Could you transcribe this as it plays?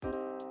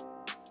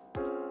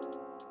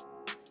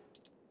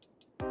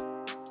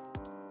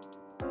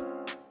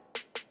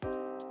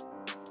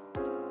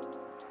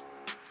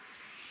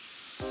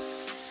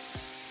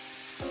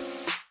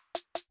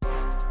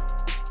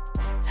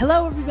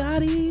Hello,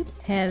 everybody.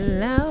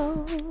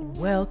 Hello.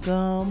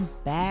 Welcome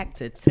back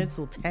to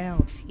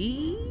Tinseltown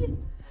Tea.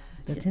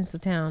 The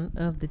Tinseltown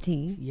of the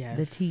tea. Yes.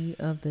 The tea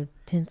of the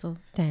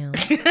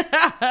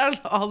Tinseltown.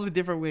 All the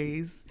different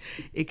ways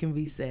it can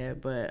be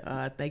said.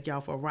 But thank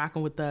y'all for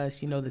rocking with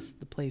us. You know, this is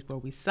the place where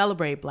we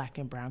celebrate Black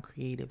and brown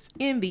creatives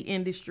in the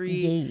industry.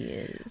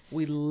 Yes.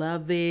 We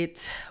love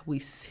it.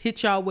 We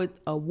hit y'all with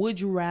a would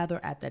you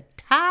rather at the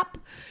top.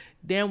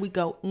 Then we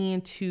go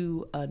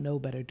into a know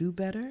better, do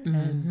better. Mm-hmm.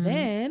 And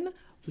then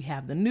we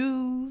have the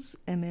news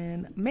and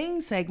then main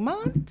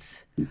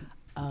segment.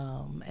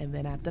 And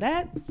then after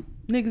that,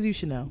 niggas you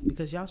should know,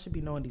 because y'all should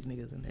be knowing these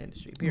niggas in the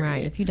industry. Period.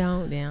 Right. If you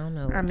don't, then I don't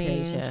know what I to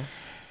mean, tell you.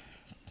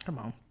 Come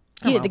on.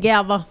 Get it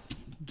together.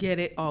 Get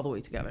it all the way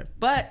together.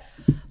 But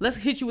let's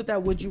hit you with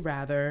that would you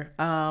rather.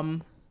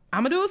 I'm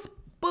going to do a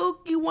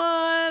spooky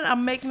one.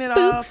 I'm making it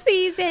Spook off.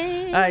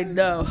 season. I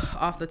know,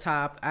 off the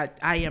top.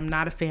 I am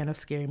not a fan of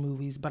scary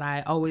movies, but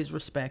I always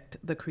respect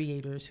the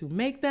creators who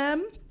make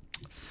them.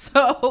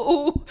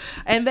 So,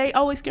 and they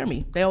always scare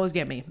me. They always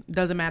get me.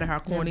 Doesn't matter how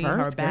corny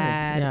or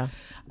bad. Yeah.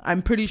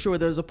 I'm pretty sure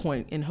there's a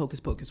point in Hocus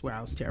Pocus where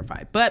I was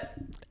terrified. But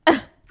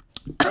at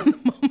the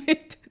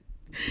moment,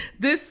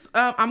 this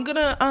I'm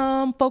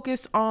gonna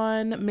focus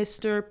on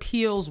Mr.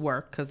 Peele's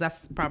work, because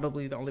that's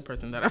probably the only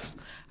person that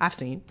I've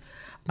seen.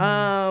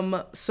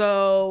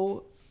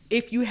 So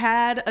if you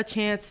had a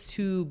chance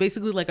to,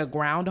 basically like a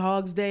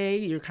Groundhog's Day,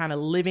 you're kind of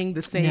living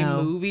the same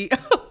movie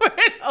over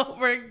and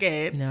over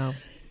again. No.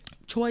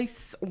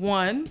 Choice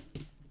one,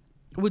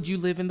 would you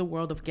live in the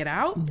world of Get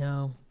Out?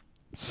 No.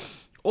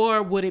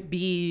 Or would it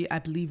be, I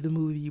believe the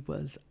movie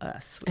was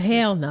Us?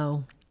 Hell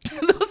no.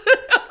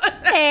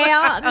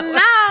 Hell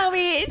no,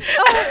 bitch.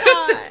 Oh,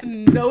 God. Just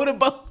no to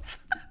both.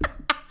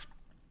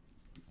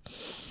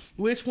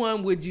 Which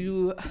one would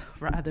you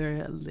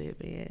rather live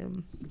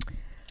in?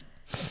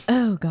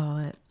 Oh,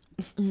 God.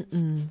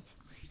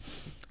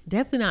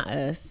 Definitely not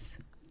Us.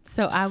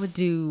 So I would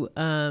do...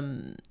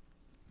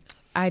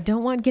 I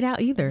don't want to Get Out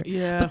either.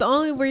 Yeah. But the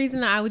only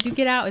reason I would do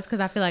Get Out is because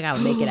I feel like I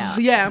would make it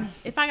out. Yeah.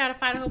 If I got to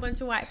fight a whole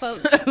bunch of white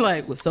folks.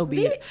 Like, well, so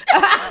be it.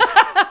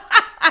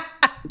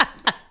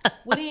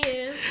 What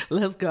is?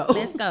 Let's go.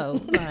 Let's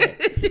go.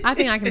 Like, I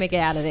think I can make it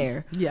out of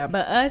there. Yeah.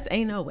 But Us,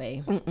 ain't no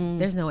way.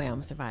 There's no way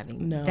I'm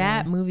surviving. No.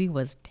 That movie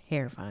was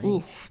terrifying.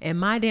 Oof. And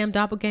my damn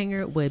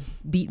doppelganger would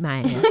beat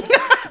my ass.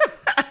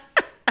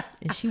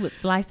 And she would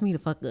slice me the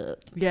fuck up.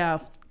 Yeah.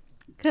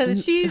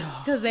 Cause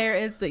there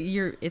is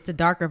it's a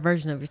darker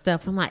version of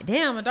yourself. So I'm like,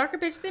 damn, a darker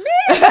bitch than me.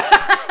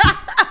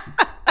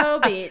 Oh,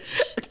 bitch.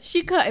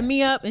 She cutting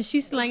me up and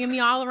she's slinging me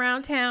all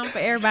around town for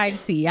everybody to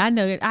see. I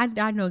know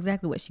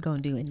exactly what she's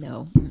gonna do. And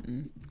no,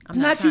 I'm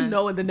not you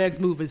knowing the next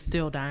move is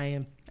still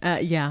dying.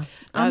 Yeah,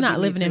 I'm not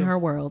living in her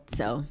world.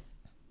 So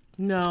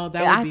no,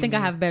 I think I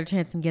have a better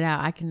chance than Get Out.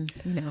 I can,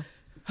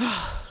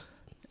 I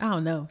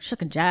don't know,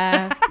 shuck and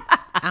jive.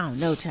 I don't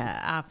know, child.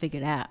 I'll figure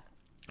it out.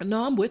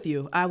 No, I'm with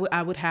you. I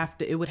would have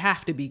to. It would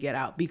have to be Get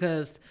Out,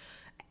 because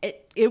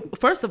it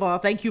first of all,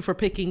 thank you for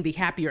picking the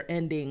happier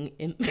ending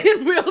in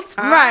real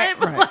time.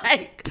 Right.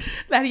 Like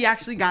that he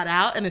actually got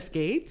out and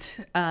escaped.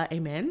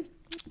 Amen.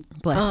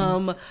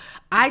 Blessings.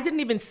 I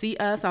didn't even see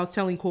Us. I was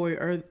telling Corey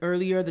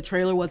earlier, the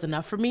trailer was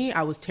enough for me.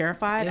 I was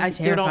terrified. I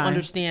still don't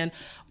understand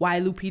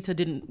why Lupita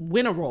didn't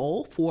win a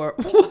role for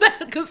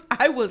that, because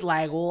I was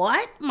like,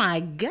 what? My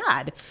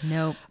God.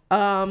 Nope.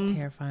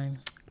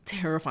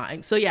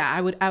 Terrifying. So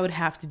yeah, I would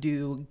have to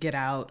do Get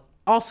Out.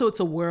 Also, it's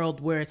a world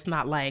where it's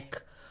not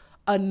like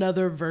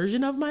another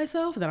version of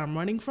myself that I'm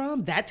running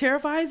from. That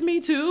terrifies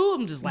me too.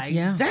 I'm just like,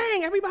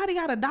 dang, everybody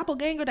got a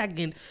doppelganger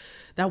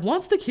that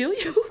wants to kill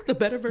you, the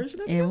better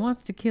version of you. And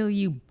wants to kill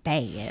you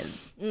bad.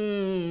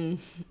 No.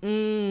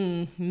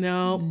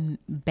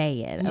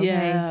 Bad. Okay?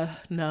 Yeah,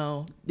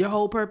 no. Your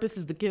whole purpose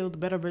is to kill the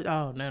better version.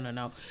 Oh,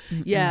 no.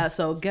 Yeah,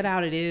 so Get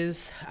Out it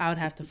is. I would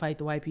have to fight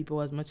the white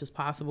people as much as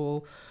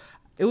possible.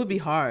 It would be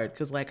hard,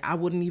 because like I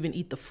wouldn't even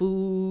eat the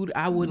food.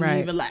 I wouldn't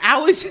even like. I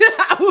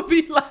would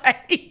be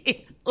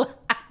like,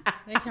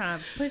 they trying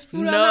to push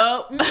food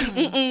no.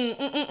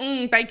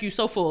 Thank you.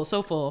 So full.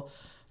 Full.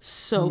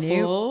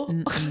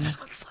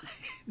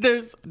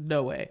 There's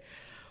no way.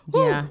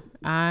 Yeah,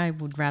 I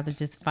would rather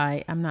just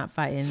fight. I'm not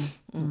fighting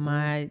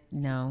I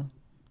know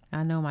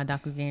my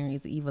doppelganger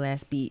is an evil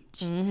ass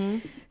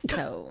bitch.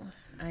 So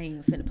I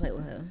ain't finna play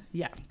with her.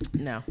 Yeah,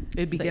 no,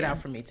 it'd be Get Out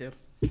for me too.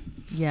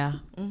 Yeah.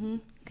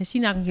 Cause she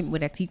not gonna get me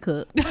with that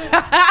teacup. She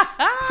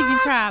can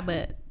try,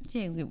 but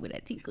she ain't gonna get me with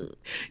that teacup.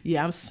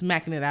 Yeah, I'm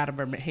smacking it out of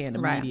her hand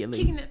immediately.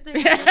 Kicking that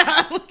thing.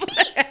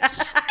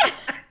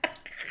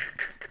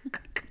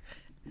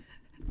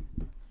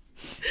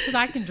 Cause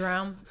I can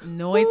drown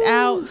noise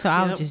out, so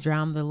I would just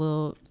drown the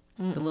little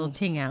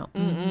ting out.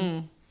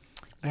 Yeah.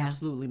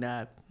 Absolutely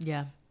not.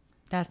 Yeah,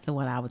 that's the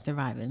one I would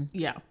survive in.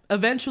 Yeah.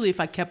 Eventually, if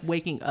I kept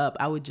waking up,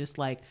 I would just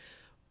like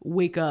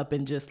wake up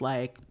and just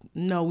like,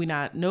 no, we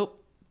not. Nope.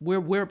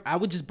 I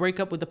would just break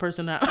up with the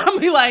person. I'll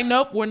be like,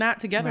 nope, we're not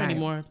together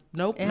anymore.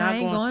 Nope, and not I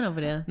ain't going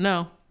over there.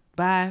 No,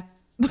 bye.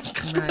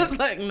 It's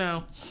like,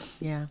 no.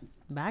 Yeah.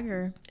 Bye,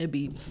 girl. It'd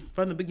be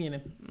from the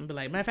beginning. I'd be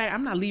like, matter of fact,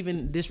 I'm not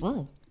leaving this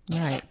room.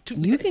 Right.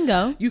 You can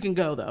go. You can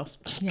go though.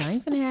 Yeah, I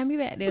ain't gonna have me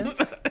back there.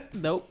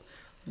 Nope.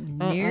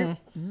 Near.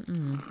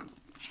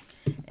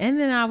 And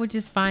then I would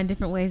just find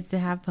different ways to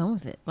have fun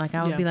with it. Like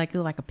I would be like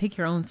a pick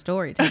your own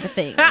story type of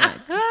thing. Like,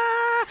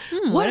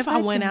 what if I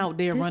went out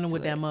there running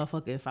with that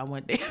motherfucker? If I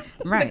went there,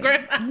 right?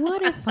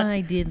 What if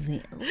I did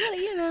that?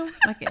 You know,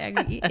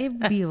 like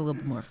it'd be a little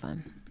bit more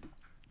fun.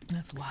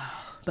 That's wild.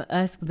 But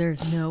us,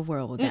 there's no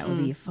world that would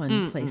be a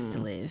fun place to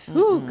live.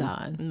 Oh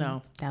God,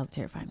 no, that was a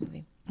terrifying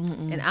movie.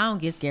 And I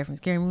don't get scared from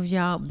scary movies,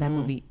 y'all. But that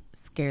movie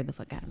scared the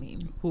fuck out of me.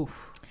 Oof.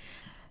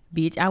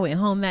 Bitch, I went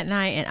home that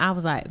night and I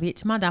was like,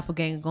 bitch, my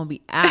doppelganger gonna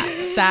be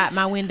outside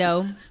my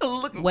window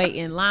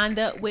waiting, lined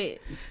up with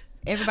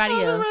everybody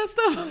else.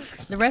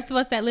 The rest of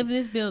us that live in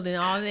this building,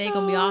 all day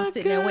gonna be all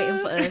sitting there waiting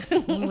for us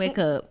when we wake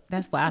up.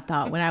 That's what I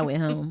thought when I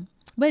went home.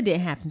 But it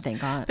didn't happen,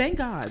 thank God. Thank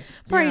God.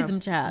 Praise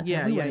him, child.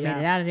 Yeah, we would have made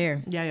it out of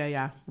there.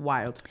 Yeah.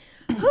 Wild.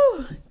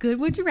 Whew. Good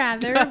would you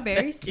rather.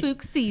 Very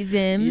spook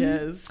season.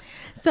 Yes.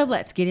 So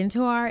let's get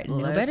into our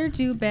Know Better,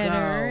 Do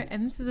Better. go.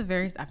 And this is I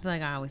feel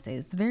like I always say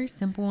it's a very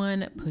simple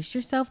one. Push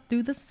yourself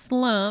through the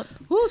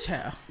slumps. Woo,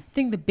 child. I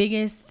think the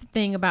biggest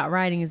thing about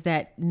writing is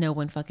that no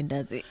one fucking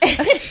does it.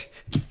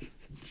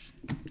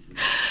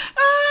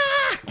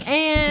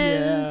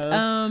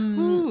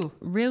 And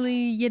really,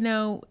 you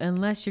know,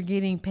 unless you're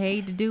getting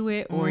paid to do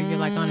it or you're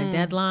like on a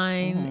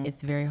deadline,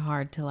 it's very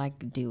hard to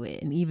like do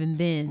it. And even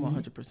then,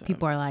 100%.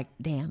 people are like,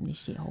 damn, this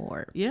shit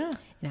hard. Yeah.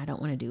 And I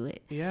don't want to do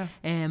it. Yeah.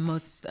 And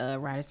most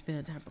writers spend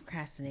their time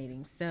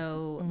procrastinating.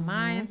 So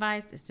my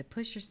advice is to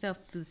push yourself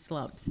through the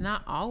slumps.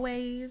 Not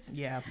always.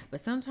 Yeah.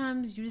 But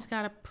sometimes you just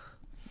gotta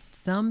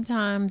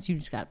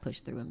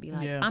push through and be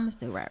like, I'm gonna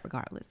still write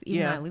regardless.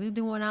 Even though I really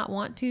do not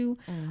want to,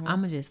 I'm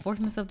gonna just force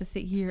myself to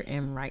sit here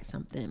and write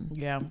something.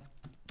 Yeah.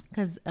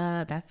 Because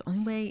that's the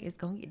only way it's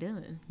gonna get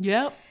done.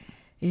 Yep.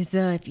 Is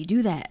if you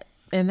do that.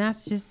 And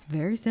that's just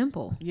very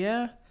simple.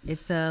 Yeah.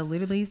 It's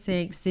literally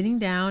sitting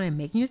down and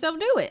making yourself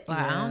do it. Like,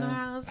 I don't know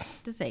how else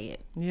to say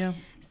it. Yeah.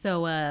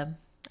 So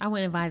I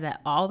wouldn't advise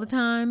that all the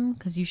time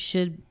because you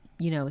should,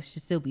 you know, it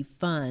should still be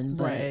fun.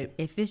 But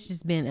if it's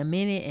just been a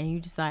minute and you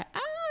just like,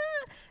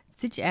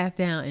 sit your ass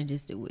down and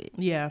just do it.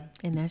 Yeah.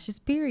 And that's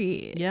just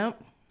period.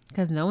 Yep.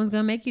 Because no one's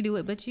going to make you do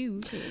it but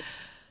you. Shit.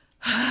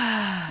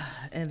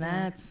 And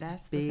that's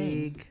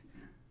big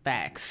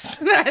facts.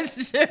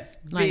 That's just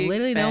like big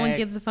literally facts. No one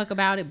gives a fuck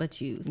about it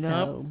but you.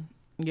 So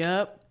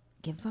Yep.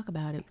 Give a fuck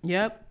about it.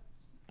 Yep.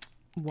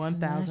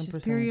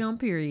 1,000%. Period on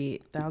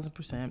period.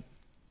 1,000%.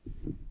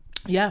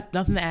 Yeah.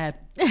 Nothing to add.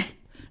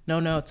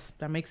 No notes.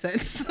 That makes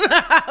sense.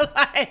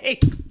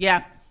 Like,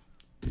 yeah.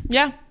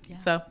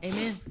 So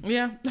amen.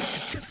 Yeah.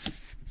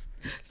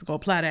 So gonna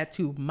apply that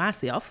to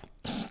myself.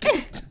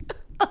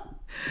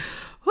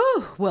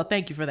 Whew. Well,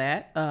 thank you for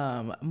that.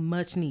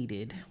 Much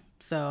needed.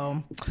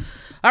 So,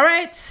 all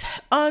right,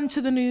 on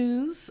to the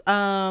news.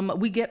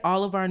 We get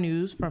all of our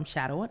news from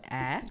Shadow and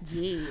Act.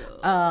 Yeah.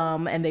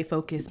 And they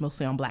focus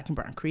mostly on Black and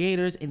brown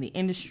creators in the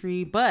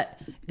industry, but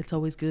it's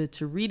always good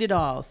to read it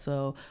all.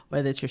 So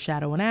whether it's your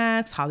Shadow and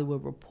Act,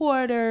 Hollywood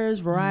Reporters,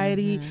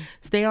 Variety,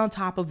 stay on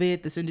top of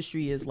it. This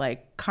industry is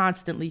like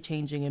constantly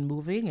changing and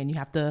moving, and you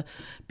have to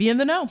be in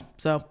the know.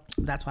 So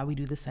that's why we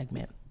do this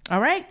segment.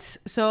 All right.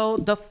 So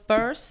the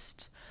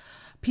first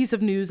piece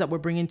of news that we're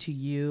bringing to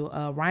you,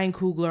 Ryan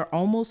Coogler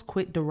almost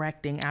quit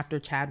directing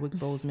after Chadwick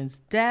Boseman's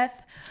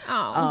death.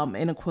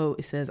 In a quote,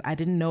 it says, "I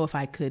didn't know if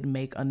I could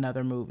make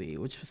another movie,"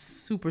 which was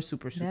super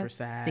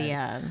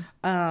sad.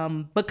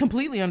 But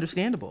completely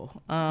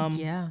understandable.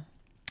 Yeah.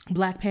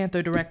 Black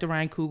Panther director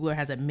Ryan Coogler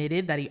has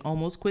admitted that he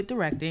almost quit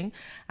directing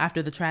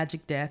after the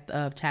tragic death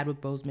of Chadwick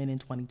Boseman in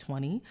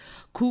 2020.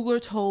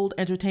 Coogler told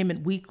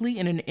Entertainment Weekly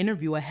in an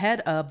interview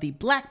ahead of the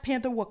Black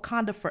Panther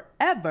Wakanda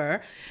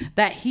Forever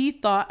that he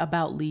thought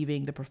about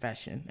leaving the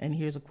profession. And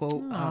here's a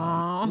quote,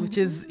 which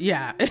is,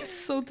 it's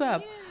so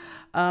tough.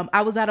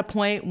 I was at a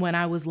point when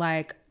I was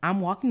like, I'm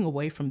walking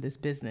away from this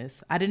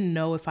business. I didn't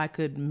know if I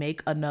could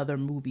make another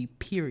movie,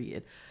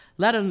 period,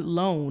 let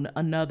alone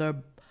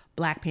another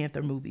Black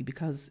Panther movie,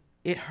 because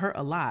it hurt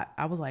a lot.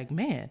 I was like,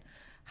 man,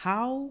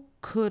 how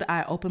could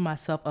I open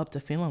myself up to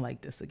feeling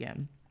like this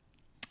again?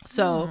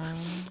 So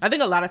I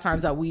think a lot of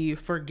times that we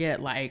forget,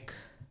 like,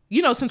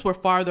 you know, since we're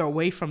farther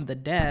away from the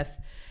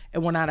death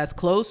and we're not as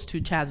close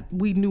to Chaz,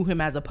 we knew him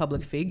as a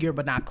public figure,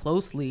 but not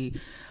closely.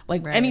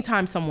 Like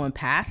anytime someone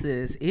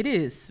passes, it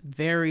is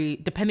very,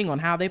 depending on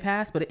how they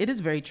pass, but it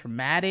is very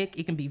traumatic.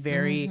 It can be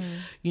very,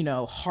 you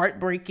know,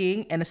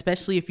 heartbreaking. And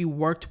especially if you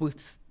worked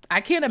with, I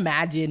can't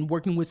imagine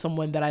working with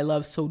someone that I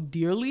love so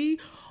dearly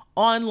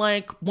on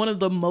like one of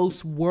the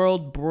most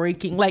world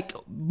breaking like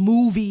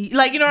movie,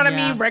 like, you know what I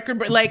mean?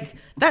 Like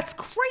that's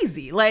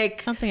crazy.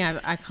 Like something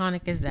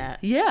iconic as that.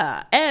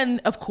 Yeah.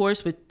 And of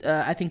course with,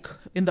 I think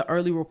in the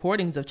early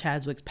reportings of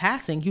Chadwick's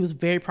passing, he was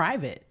very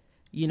private.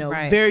 You know,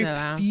 very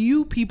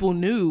few people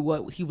knew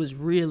what he was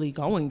really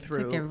going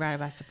through. Took everybody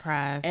by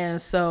surprise.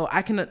 And so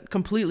I can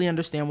completely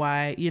understand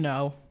why, you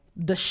know,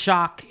 the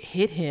shock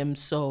hit him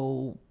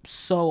so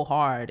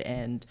hard,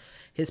 and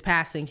his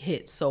passing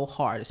hit so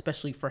hard,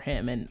 especially for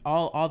him and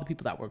all the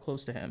people that were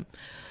close to him.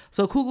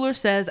 So Coogler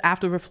says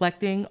after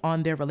reflecting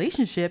on their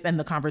relationship and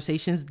the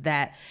conversations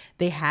that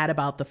they had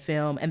about the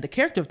film and the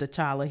character of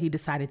T'Challa, he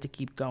decided to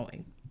keep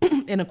going.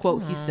 In a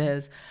quote, he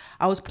says,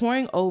 "I was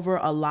poring over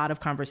a lot of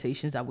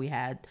conversations that we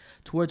had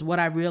towards what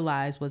I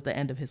realized was the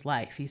end of his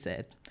life," he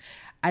said.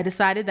 "I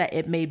decided that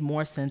it made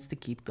more sense to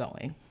keep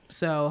going."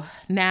 So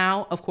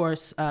now, of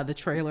course, the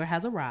trailer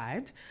has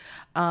arrived,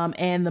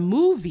 and the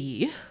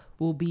movie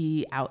will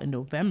be out in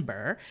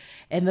November,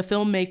 and the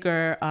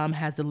filmmaker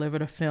has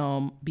delivered a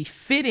film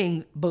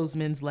befitting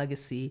Boseman's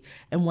legacy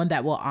and one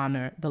that will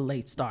honor the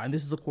late star. And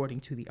this is according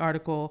to the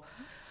article.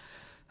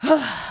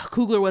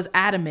 Coogler was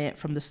adamant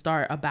from the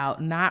start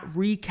about not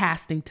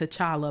recasting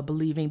T'Challa,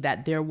 believing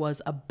that there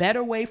was a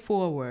better way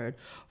forward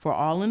for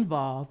all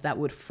involved that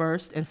would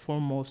first and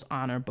foremost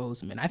honor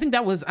Boseman. I think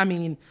that was,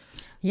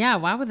 yeah,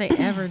 why would they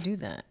ever do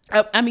that?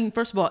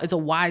 First of all, it's a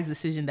wise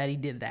decision that he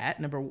did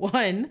that. Number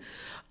one,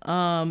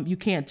 you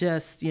can't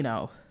just,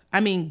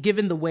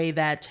 given the way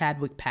that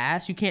Chadwick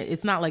passed, you can't,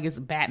 it's not like it's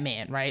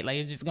Batman, right? Like,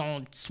 it's just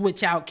going to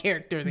switch out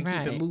characters and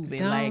keep it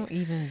moving. Don't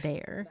even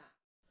dare.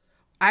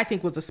 I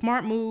think was a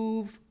smart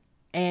move.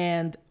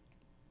 And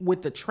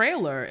with the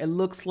trailer, it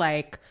looks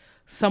like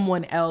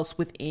someone else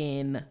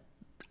within,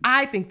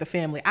 I think, the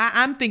family.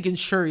 I'm thinking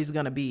Shuri's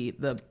going to be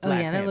the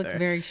Black Panther. That looked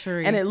very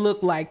Shuri. And it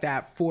looked like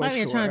that for sure.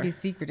 They're trying to be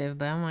secretive,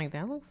 but I'm like,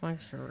 that looks like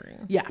Shuri.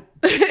 Yeah,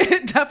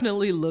 it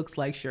definitely looks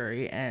like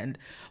Shuri. And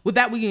with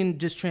that, we can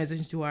just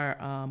transition to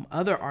our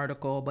other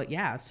article. But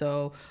yeah,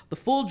 so the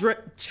full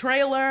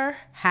trailer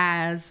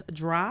has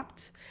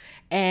dropped.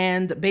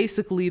 And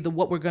basically,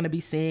 what we're going to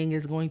be seeing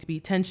is going to be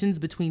tensions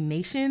between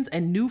nations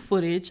and new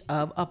footage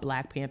of a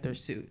Black Panther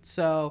suit.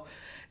 So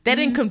they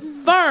didn't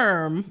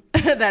confirm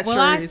that Shuri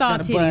I saw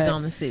titties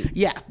on the suit.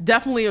 Yeah,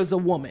 definitely it was a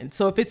woman.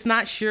 So if it's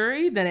not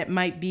Shuri, then it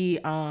might be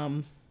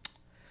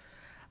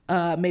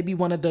maybe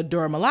one of the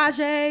Dora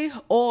Milaje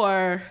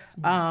or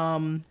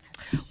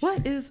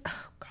what is,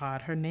 oh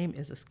God, her name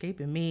is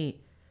escaping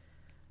me.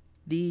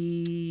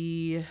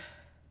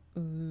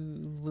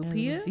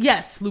 Lupita?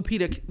 Yes,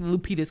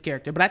 Lupita's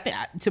character. But I think,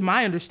 to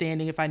my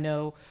understanding, if I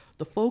know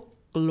the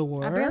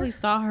folklore, I barely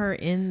saw her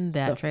in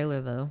that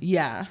trailer though.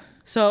 Yeah.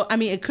 So,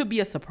 it could be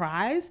a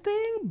surprise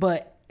thing,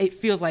 but it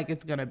feels like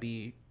it's going to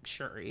be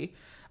Shuri.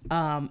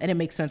 And it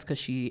makes sense because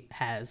she's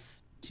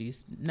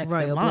next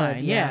in line.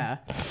 Blood, yeah.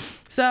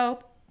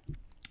 So,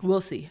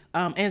 we'll see.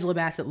 Angela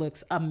Bassett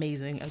looks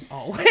amazing as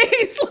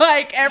always.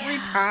 Like every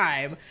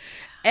time.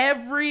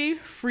 Every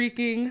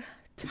freaking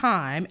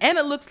time. And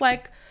it looks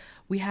like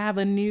we have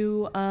a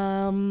new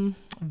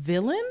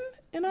villain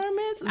in our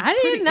midst. I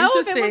didn't know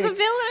if it was a villain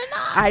or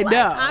not. I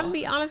know. I'm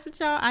be honest with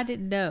y'all, I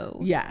didn't know.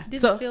 Yeah.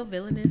 Didn't feel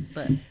villainous,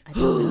 but I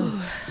didn't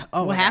know.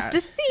 We'll have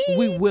to see.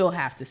 We will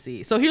have to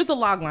see. So here's the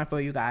logline for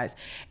you guys.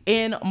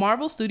 In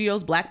Marvel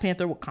Studios' Black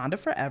Panther Wakanda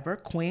Forever,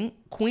 Queen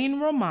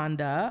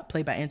Ramonda,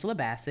 played by Angela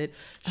Bassett,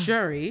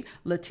 Shuri,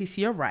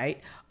 Leticia Wright,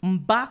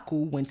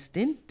 M'Baku,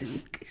 Winston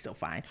Duke, he's so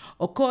fine,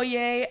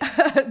 Okoye,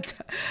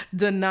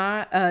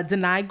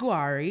 Denai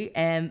Guari,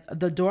 and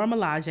the Dora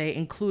Milaje,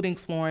 including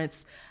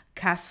Florence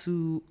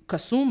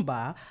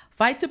Kasumba,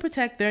 fight to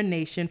protect their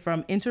nation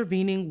from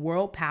intervening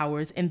world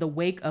powers in the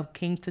wake of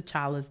King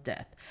T'Challa's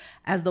death.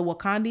 As the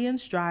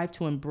Wakandians strive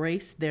to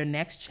embrace their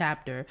next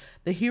chapter,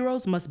 the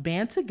heroes must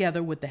band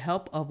together with the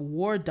help of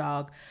war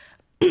dog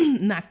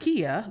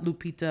Nakia,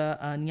 Lupita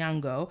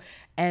Nyong'o,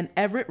 and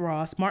Everett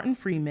Ross, Martin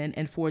Freeman,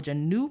 and forge a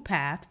new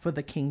path for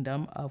the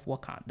kingdom of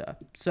Wakanda.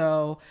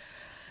 So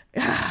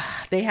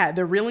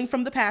they're reeling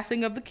from the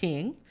passing of the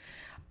king.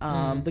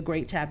 The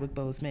great Chadwick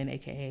Boseman,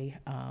 aka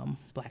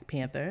Black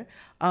Panther.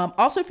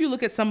 Also, if you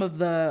look at some of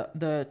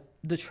the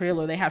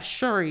trailer, they have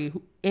Shuri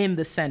in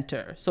the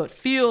center, so it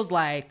feels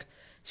like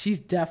she's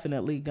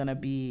definitely gonna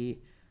be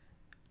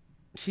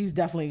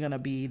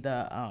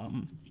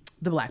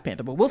the Black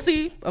Panther. But we'll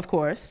see, of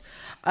course.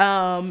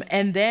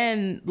 And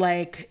then,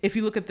 like, if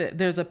you look at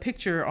there's a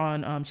picture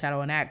on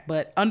Shadow and Act,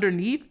 but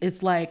underneath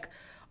it's like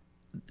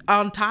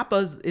on top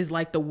is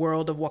like the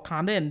world of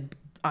Wakanda, and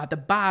at the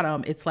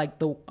bottom, it's like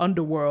the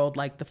underworld,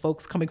 like the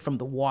folks coming from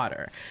the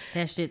water.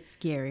 That shit's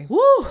scary. Woo,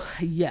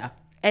 yeah.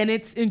 And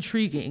it's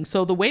intriguing.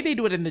 So the way they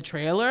do it in the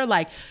trailer,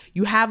 like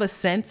you have a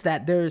sense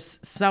that there's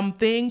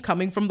something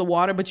coming from the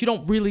water, but you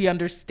don't really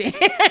understand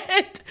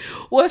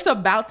what's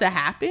about to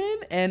happen.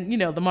 And,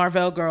 the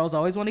Marvel girls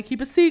always want to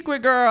keep a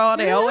secret, girl.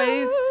 They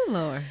always...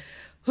 Lord.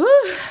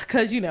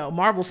 Cause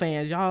Marvel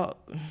fans, y'all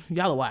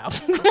are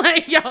wild.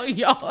 Like y'all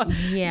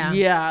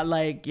yeah,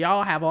 like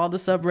y'all have all the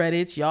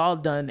subreddits, y'all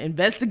done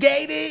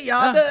investigated,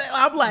 y'all done,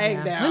 I'm like,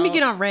 yeah. Let me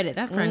get on Reddit.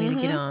 That's where I need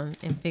to get on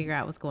and figure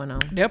out what's going on.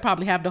 They'll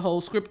probably have the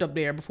whole script up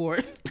there before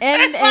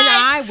and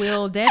I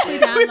will definitely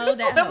download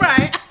that whole.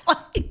 Right,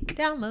 like,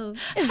 download.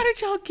 How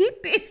did y'all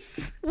get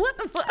this? What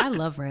the fuck? I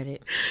love Reddit.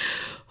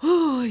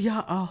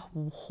 Y'all are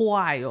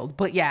wild.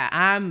 But yeah,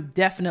 I'm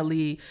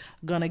definitely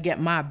gonna get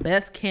my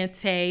best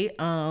Kente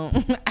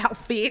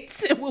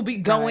outfits, and we'll be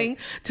going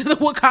to the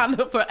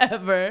Wakanda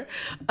Forever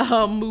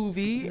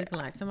movie. Looking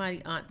like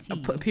somebody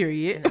auntie.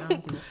 Period. And I'll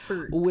do a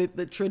bird. With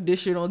the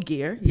traditional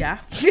gear. Yeah.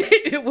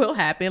 It will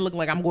happen. Looking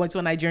like I'm going to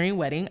a Nigerian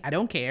wedding. I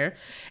don't care.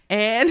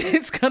 And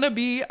it's gonna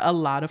be a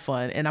lot of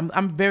fun. And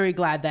I'm very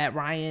glad that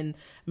Ryan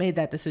made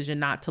that decision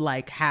not to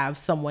like have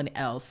someone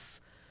else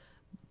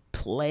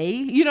play,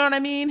 you know what I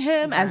mean,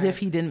 him, as if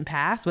he didn't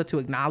pass, but to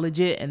acknowledge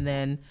it and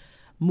then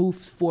move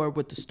forward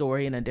with the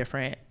story in a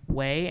different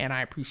way. And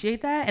I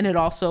appreciate that. And it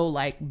also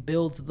like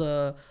builds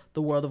the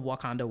world of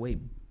Wakanda way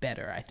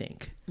better, I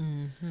think.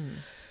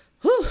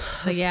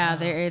 So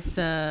yeah,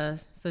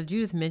 so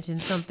Judith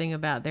mentioned something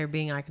about there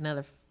being like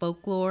another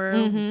folklore,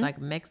 like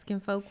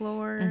Mexican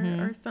folklore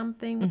or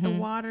something with the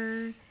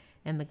water,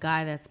 and the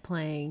guy that's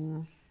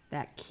playing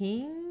that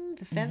king,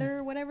 the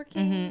feather, whatever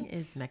king,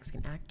 is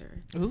Mexican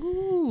actor.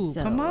 Ooh,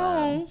 so, come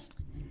on.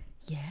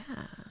 Yeah.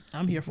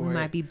 I'm here for it. We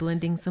might be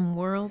blending some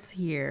worlds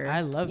here.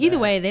 I love that. Either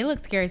way, they look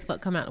scary as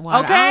fuck come out in the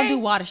water. Okay. I don't do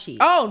water shit.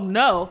 Oh,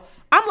 no.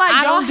 I'm like,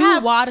 I don't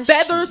have do water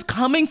feathers shit.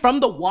 coming from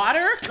the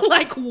water?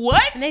 Like,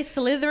 what? And they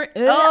slither.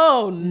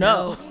 Oh,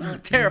 no.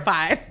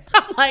 Terrified.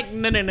 I'm like,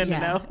 no.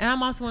 And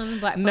I'm also one of the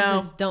black folks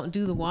that just don't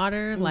do the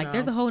water. Like,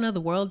 there's a whole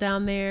nother world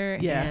down there.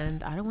 Yeah.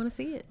 And I don't want to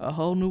see it. A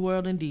whole new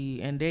world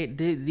indeed. And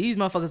these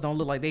motherfuckers don't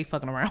look like they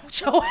fucking around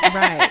with your ass.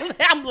 Right.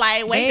 I'm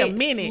like, wait they a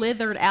minute.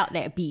 Slithered out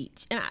that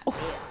beach. And all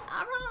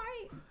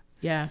right.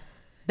 Yeah.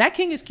 That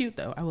king is cute,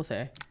 though, I will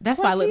say.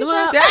 That's why I looked him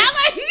up. I'm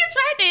like, he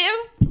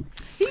attractive.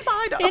 He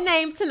fine, though. His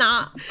name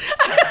Tanakh.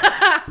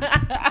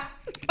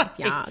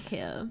 Y'all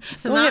care.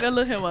 Go ahead and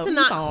look him up.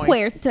 Tanakh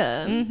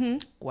Huerta.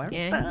 Huerta.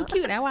 Yeah, he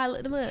cute. That's why I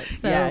looked him up.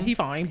 So. Yeah, he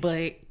fine,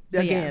 but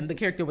again, the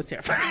character was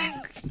terrifying.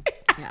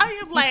 Yeah.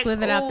 I am like,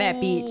 slithered out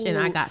that beach, and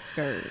I got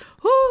scared.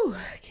 Whew,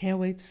 can't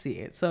wait to see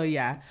it. So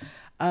yeah,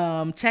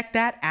 check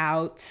that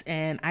out,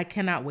 and I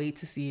cannot wait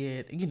to see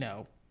it. You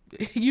know,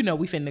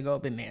 we finna go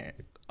up in there.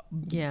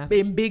 Yeah,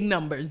 in big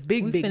numbers,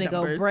 big numbers. We finna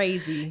go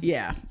crazy.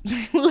 Yeah,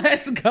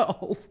 let's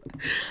go.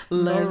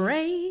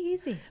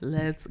 Crazy.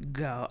 Let's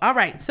go. All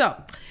right. So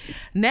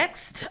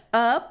next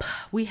up,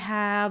 we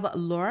have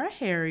Laura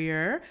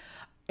Harrier,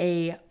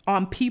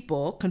 on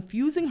People,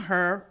 confusing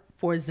her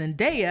for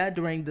Zendaya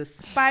during the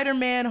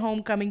Spider-Man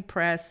Homecoming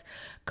press.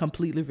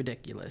 Completely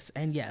ridiculous.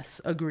 And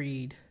yes,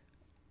 agreed.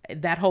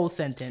 That whole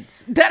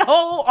sentence, that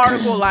whole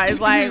article line is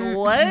like,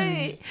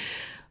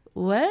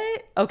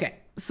 what? Okay.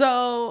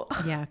 So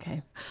yeah,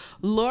 okay.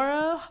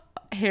 Laura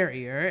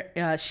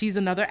Harrier, she's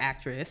another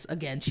actress.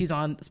 Again, she's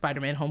on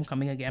Spider-Man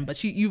Homecoming again,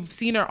 but you've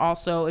seen her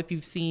also if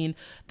you've seen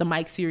the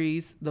Mike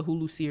series, the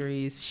Hulu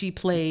series. She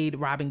played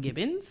Robin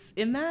Gibbons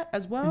in that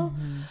as well.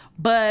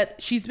 But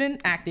she's been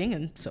acting,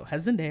 and so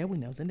has Zendaya. We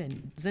know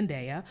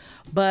Zendaya.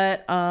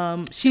 But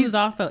she was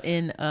also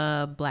in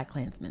Black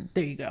Klansman.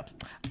 There you go.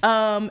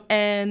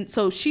 And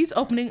so she's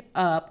opening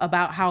up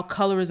about how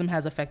colorism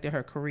has affected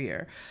her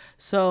career.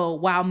 So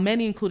while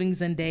many, including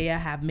Zendaya,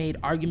 have made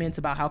arguments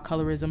about how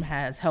colorism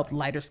has helped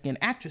lighter-skinned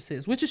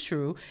actresses, which is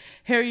true,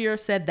 Harrier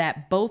said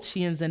that both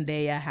she and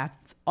Zendaya have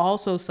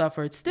also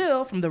suffered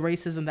still from the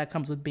racism that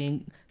comes with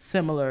being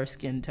similar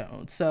skin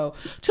tones. So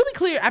to be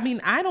clear, I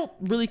mean, I don't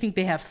really think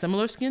they have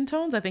similar skin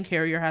tones. I think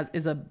Harrier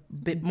is a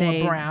bit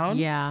more brown.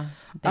 Yeah,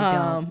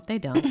 they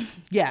don't.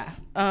 Yeah,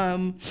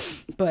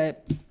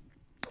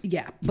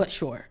 but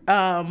sure.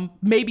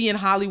 Maybe in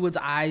Hollywood's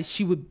eyes,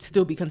 she would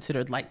still be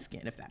considered light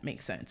skinned, if that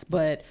makes sense.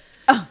 But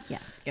yeah,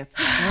 because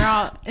we're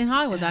all in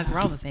Hollywood's eyes, we're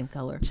all the same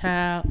color.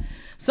 Child.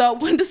 So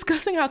when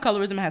discussing how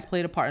colorism has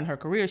played a part in her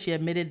career, she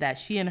admitted that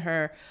she and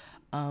her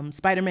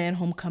Spider-Man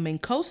Homecoming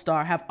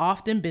co-star have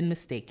often been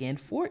mistaken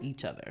for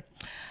each other.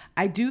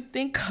 I do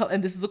think,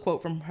 and this is a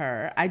quote from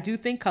her, I do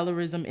think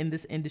colorism in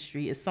this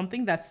industry is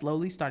something that's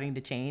slowly starting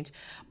to change.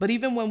 But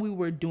even when we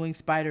were doing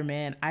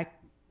Spider-Man, I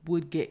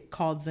would get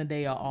called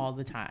Zendaya all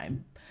the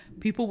time.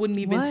 People wouldn't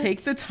even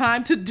take the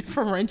time to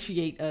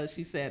differentiate us,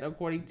 she said,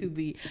 according to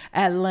the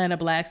Atlanta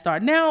Black Star.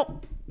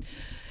 Now,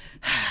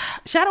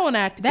 Shadow and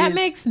Act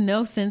makes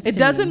no sense. It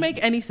doesn't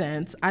make any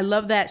sense. I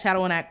love that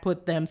Shadow and Act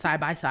put them side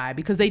by side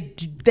because they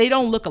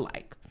don't look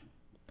alike.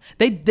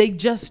 They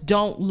just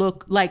don't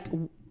look like.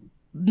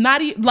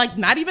 Not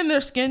even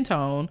their skin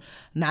tone,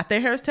 not their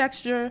hair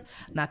texture,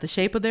 not the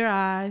shape of their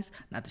eyes,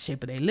 not the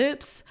shape of their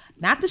lips,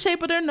 not the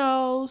shape of their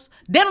nose.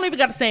 They don't even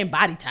got the same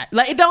body type.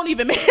 Like it don't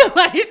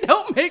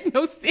make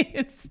no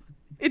sense.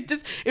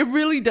 It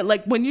really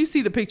like when you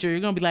see the picture, you're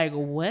gonna be like,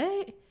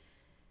 what?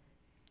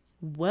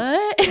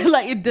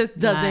 Like it just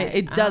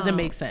doesn't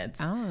make sense.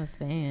 I don't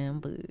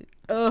understand, but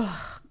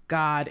ugh,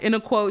 God. In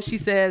a quote, she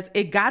says,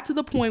 "It got to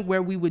the point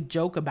where we would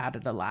joke about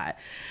it a lot.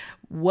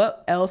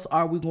 What else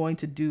are we going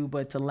to do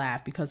but to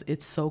laugh because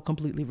it's so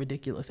completely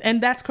ridiculous?"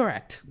 And that's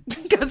correct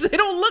because they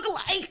don't look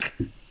alike.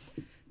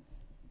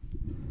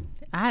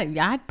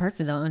 I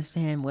personally don't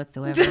understand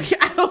whatsoever.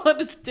 I don't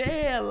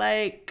understand.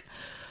 Like,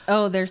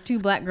 oh, there's two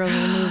black girls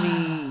in the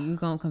movie. You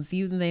gonna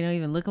confuse them? They don't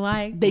even look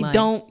alike. They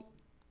don't.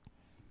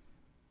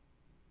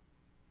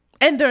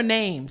 And their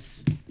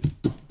names.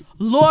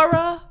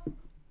 Laura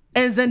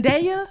and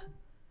Zendaya.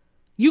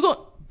 You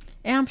go.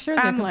 And I'm sure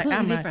they're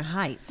completely different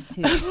heights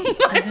too.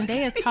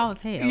 Zendaya's tall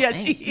as hell. Yeah,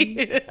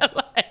 she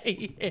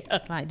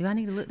Like, do I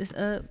need to look this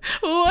up?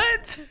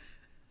 What?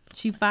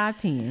 She's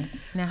 5'10".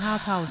 Now, how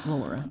tall is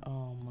Laura?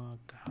 Oh my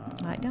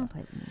God. Like, don't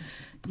play with me.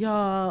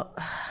 Y'all,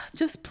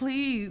 just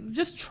please,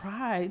 just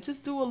try.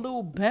 Just do a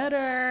little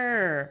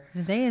better.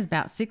 Zendaya is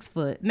about 6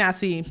 foot. Now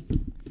see.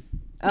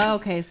 Oh,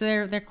 okay,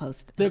 so they're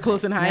close. They're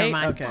close in height? Never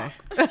mind. Okay.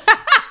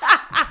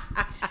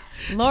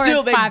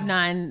 Laura's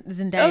 5'9".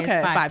 Zendaya is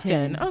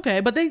 5'10".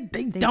 Okay, but they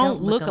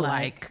don't look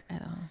alike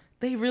at all.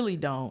 They really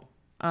don't.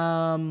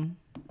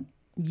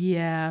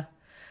 Yeah.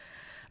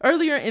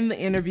 Earlier in the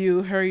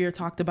interview, Hurrier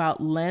talked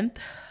about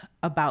length,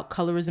 about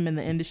colorism in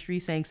the industry,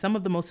 saying some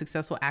of the most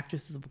successful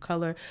actresses of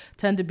color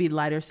tend to be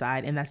lighter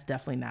side, and that's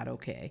definitely not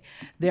okay.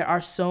 There are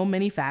so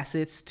many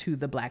facets to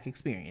the Black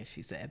experience,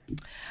 she said.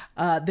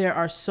 There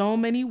are so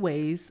many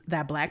ways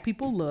that Black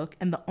people look,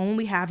 and the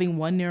only having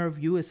one narrow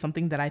view is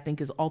something that I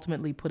think is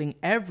ultimately putting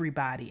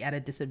everybody at a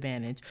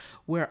disadvantage.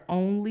 We're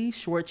only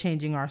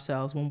shortchanging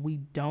ourselves when we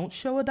don't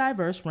show a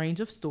diverse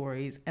range of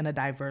stories and a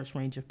diverse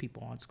range of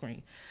people on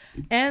screen.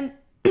 And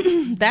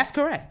that's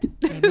correct.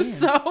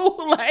 So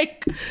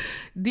like,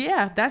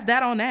 yeah, that's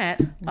that on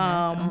that.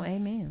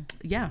 Amen.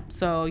 Yeah.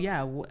 So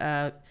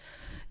yeah,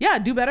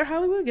 do better,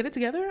 Hollywood. Get it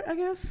together, I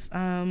guess.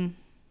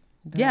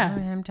 Yeah. How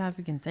many times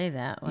we can say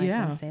that? Like,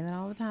 we say that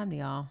all the time to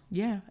y'all.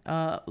 Yeah.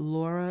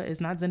 Laura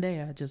is not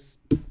Zendaya. I just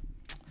want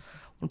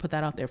to put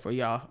that out there for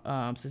y'all.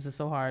 Since it's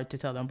so hard to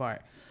tell them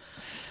apart.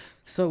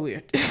 So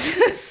weird.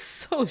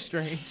 So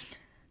strange.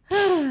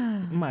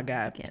 My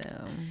God.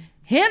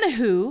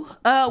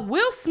 Anywho,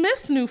 Will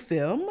Smith's new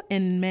film,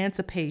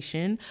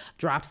 Emancipation,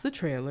 drops the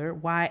trailer,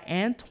 while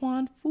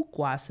Antoine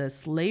Fuqua says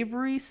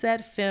slavery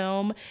set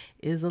film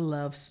is a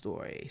love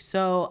story.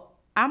 So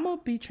I'm going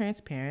to be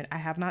transparent. I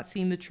have not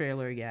seen the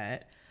trailer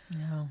yet.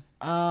 No.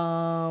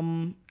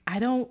 I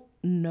don't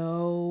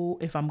know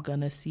if I'm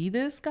going to see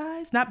this,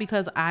 guys. Not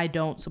because I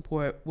don't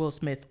support Will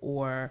Smith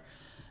or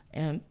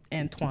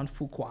Antoine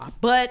Fuqua,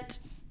 but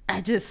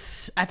I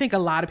think a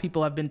lot of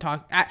people have been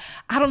talking.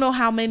 I don't know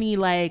how many,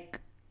 like,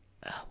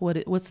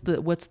 what's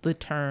the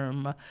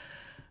term?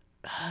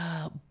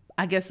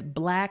 I guess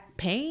Black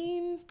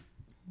pain,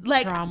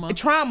 like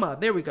trauma.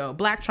 There we go.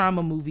 Black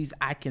trauma movies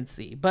I can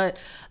see, but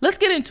let's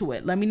get into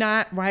it. Let me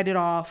not write it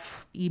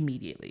off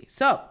immediately.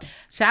 So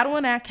Shadow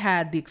and Act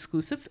had the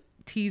exclusive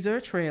teaser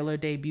trailer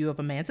debut of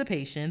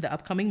Emancipation, the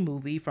upcoming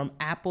movie from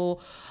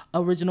Apple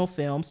Original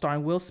Film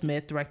starring Will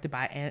Smith, directed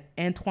by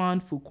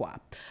Antoine Fuqua.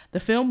 The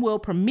film will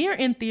premiere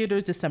in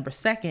theaters December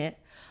 2nd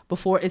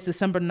before its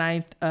December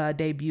 9th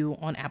debut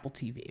on Apple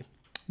TV.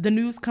 The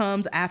news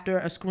comes after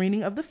a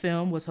screening of the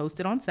film was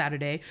hosted on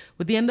Saturday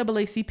with the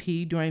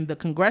NAACP during the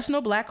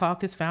Congressional Black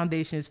Caucus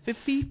Foundation's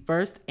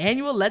 51st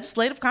Annual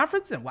Legislative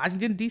Conference in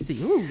Washington,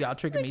 D.C. Ooh, y'all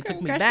triggered me.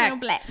 Took me back.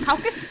 Black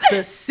Caucus.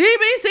 The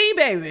CBC,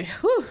 baby.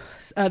 Whew.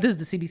 This is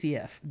the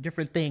CBCF.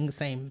 Different things,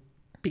 same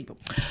people.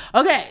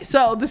 Okay,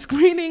 so the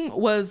screening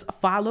was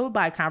followed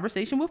by a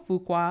conversation with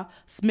Fuqua,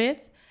 Smith,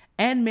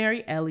 and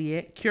Mary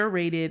Elliott,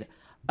 curator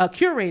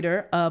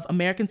of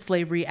American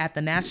slavery at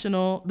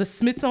the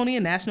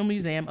Smithsonian National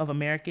Museum of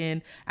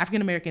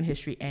African American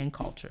History and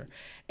Culture.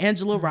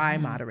 Angela Rye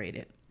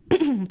moderated.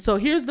 So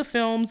here's the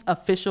film's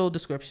official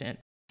description.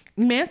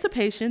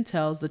 Emancipation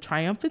tells the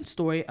triumphant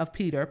story of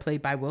Peter,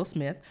 played by Will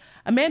Smith,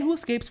 a man who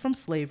escapes from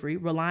slavery,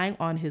 relying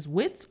on his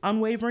wits,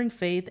 unwavering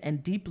faith,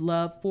 and deep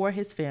love for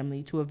his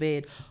family to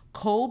evade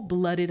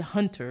cold-blooded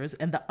hunters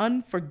and the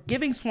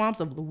unforgiving swamps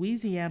of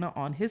Louisiana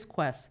on his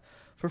quest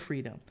for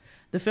freedom.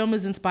 The film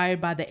is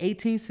inspired by the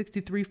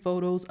 1863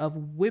 photos of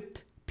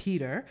whipped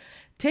Peter,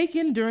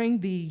 taken during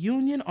the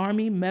Union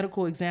Army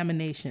medical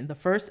examination. The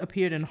first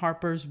appeared in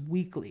Harper's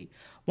Weekly.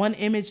 One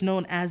image,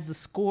 known as the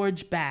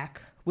Scourge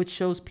Back, which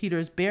shows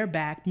Peter's bare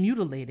back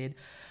mutilated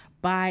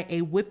by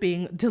a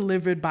whipping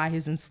delivered by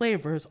his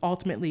enslavers,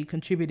 ultimately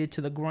contributed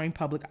to the growing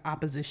public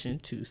opposition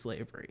to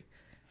slavery.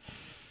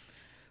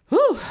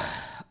 Whew.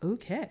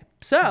 Okay.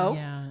 So.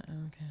 Yeah.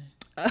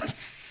 Okay.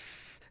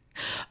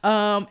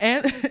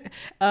 And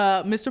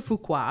Mr.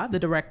 Fuqua, the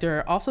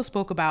director, also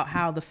spoke about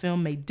how the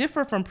film may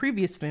differ from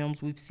previous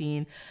films we've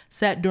seen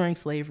set during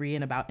slavery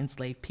and about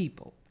enslaved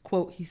people.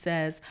 Quote, he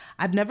says,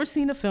 "I've never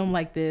seen a film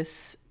like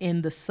this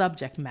in the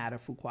subject matter,"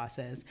 Fuqua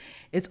says.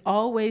 "It's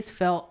always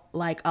felt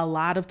like a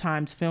lot of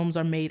times films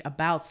are made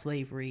about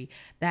slavery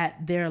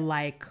that they're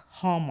like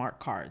Hallmark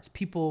cards.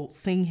 People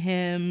sing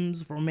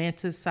hymns,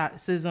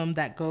 romanticism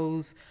that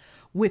goes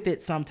with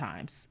it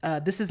sometimes.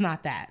 This is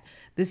not that.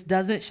 This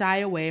doesn't shy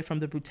away from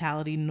the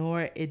brutality,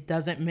 nor it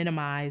doesn't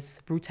minimize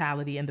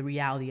brutality and the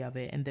reality of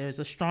it. And there's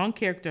a strong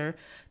character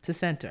to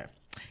center.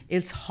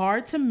 It's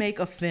hard to make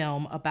a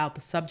film about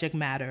the subject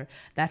matter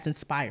that's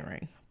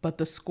inspiring, but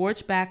the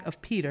scorched back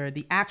of Peter,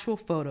 the actual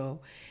photo,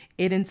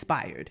 it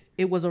inspired.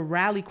 It was a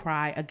rally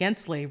cry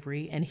against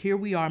slavery, and here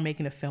we are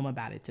making a film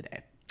about it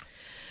today."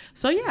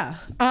 So yeah,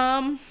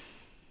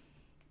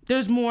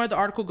 there's more. The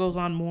article goes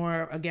on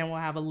more. Again, we'll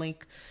have a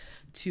link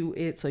to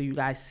it so you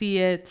guys see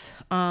it.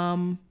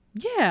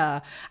 Yeah.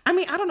 I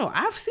mean, I don't know.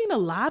 I've seen a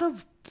lot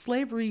of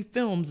slavery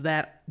films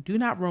that do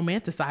not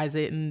romanticize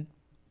it and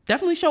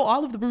definitely show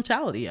all of the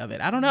brutality of it.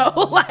 I don't know.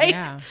 Like,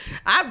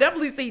 I've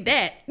definitely seen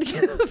that. I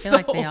feel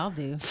like they all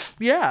do.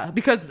 Yeah,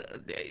 because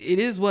it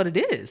is what it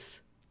is.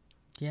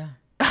 Yeah.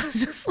 I was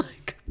just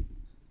like,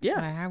 yeah.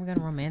 Like, how are we going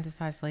to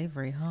romanticize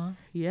slavery, huh?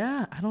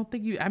 Yeah, I don't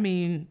think I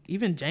mean,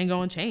 even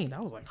Django Unchained,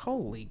 I was like,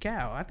 holy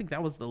cow. I think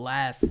that was the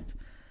last.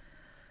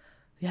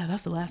 Yeah,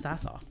 that's the last I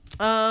saw.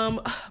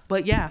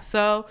 But yeah,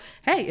 so,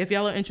 hey, if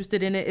y'all are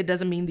interested in it, it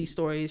doesn't mean these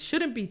stories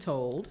shouldn't be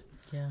told.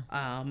 Yeah.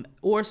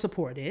 Or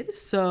supported.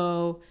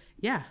 So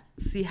yeah,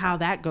 see how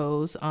that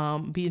goes.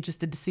 Be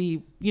interested to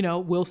see, you know,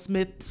 Will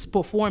Smith's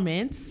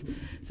performance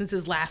since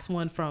his last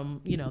one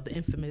from, you know, the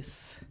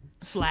infamous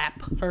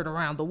slap heard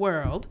around the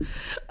world.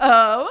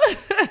 But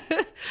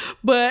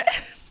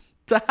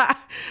to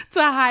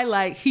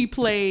highlight, he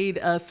played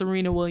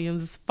Serena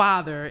Williams'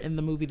 father in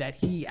the movie that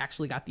he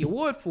actually got the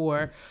award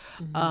for.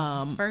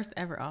 His first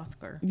ever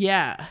Oscar.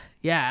 Yeah.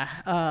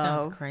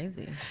 Sounds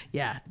crazy.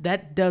 Yeah,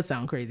 that does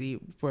sound crazy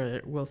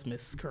for Will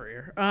Smith's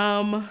career.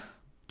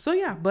 So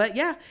yeah, but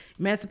yeah,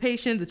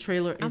 Emancipation, the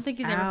trailer is I don't think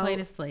he's ever played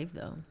a slave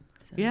though.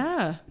 So.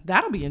 Yeah,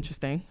 that'll be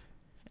interesting.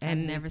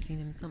 And I've never seen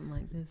him in something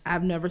like this.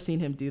 I've never seen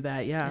him do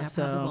that. Yeah, I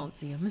probably won't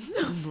see him.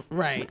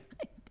 Right.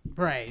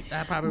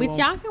 I probably but won't.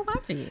 y'all can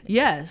watch it.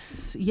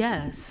 Yes.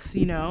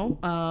 You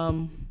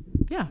know,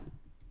 yeah.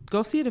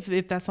 Go see it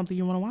if that's something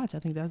you want to watch. I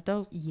think that's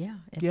dope. Yeah,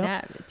 if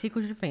that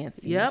tickles your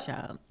fancy. Yep.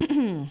 Child.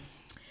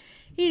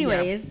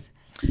 Anyways,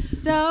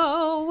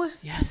 so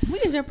yes, we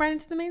can jump right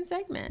into the main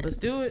segment. Let's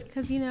do it.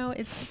 Because, you know,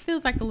 it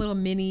feels like a little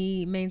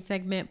mini main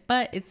segment,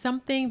 but it's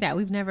something that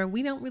we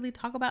don't really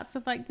talk about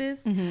stuff like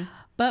this. Mm-hmm.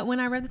 But when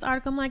I read this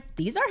article, I'm like,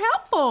 these are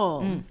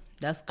helpful.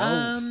 That's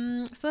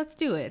gold. So let's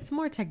do it. It's a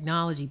more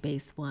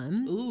technology-based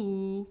one.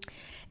 Ooh.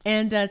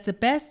 And it's the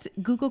best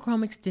Google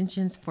Chrome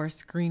extensions for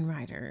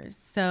screenwriters.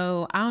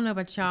 So I don't know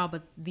about y'all,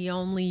 but the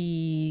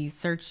only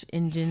search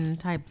engine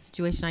type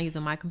situation I use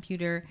on my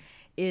computer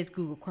is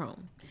Google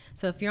Chrome.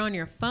 So if you're on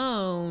your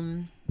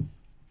phone,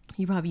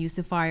 you probably use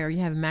Safari, or you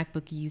have a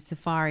MacBook, you use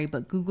Safari.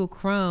 But Google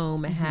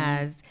Chrome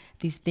has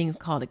these things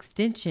called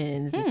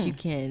extensions that you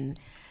can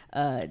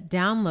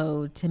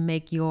download to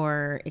make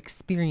your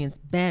experience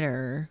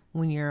better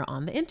when you're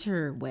on the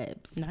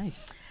interwebs.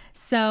 Nice.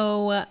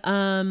 So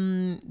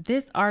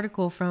this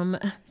article from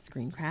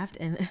Screencraft,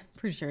 and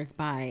pretty sure it's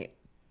by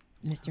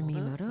Mr.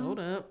 Miyamoto. Hold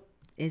up.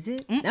 Is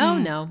it? Oh,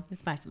 no.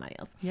 It's by somebody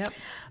else. Yep.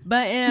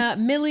 But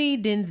Millie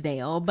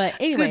Dinsdale. But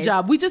anyway. Good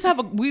job. We just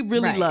have we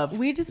really love.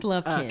 We just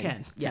love Ken.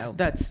 Ken. Yeah. So.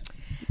 That's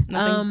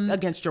nothing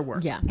against your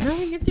work. Yeah.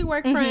 Nothing against your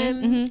work,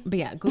 friend. But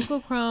yeah, Google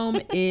Chrome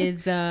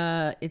is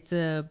it's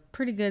a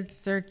pretty good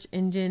search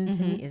engine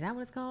to me. Is that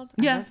what it's called?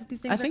 Yeah. That's what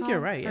these things I think are you're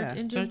called? right. Search Yeah.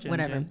 engine? Search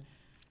Whatever. engine.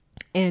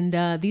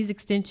 And these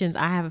extensions,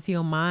 I have a few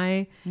on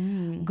my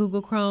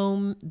Google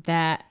Chrome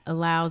that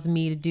allows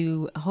me to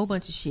do a whole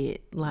bunch of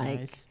shit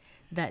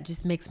that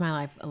just makes my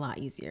life a lot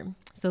easier.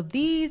 So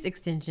these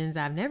extensions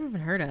I've never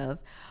even heard of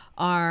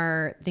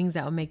are things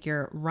that will make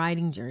your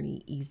writing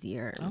journey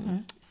easier.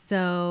 Okay.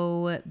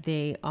 So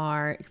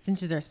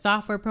extensions are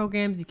software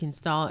programs you can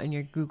install in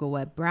your Google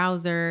web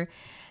browser.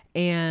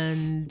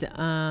 And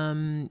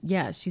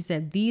she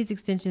said these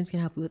extensions can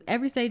help you with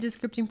every stage of the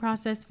scripting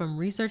process, from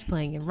research,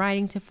 planning, and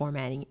writing to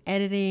formatting,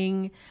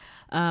 editing.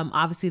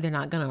 Obviously, they're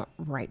not going to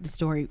write the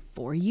story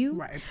for you,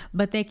 right?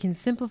 But they can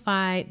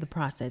simplify the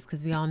process,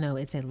 because we all know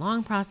it's a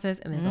long process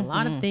and there's a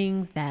lot of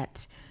things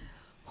that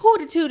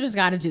the tutors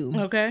got to do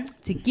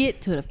to get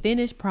to the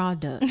finished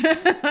product.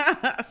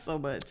 So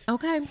much.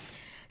 Okay.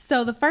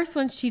 So the first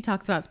one she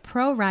talks about is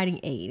Pro Writing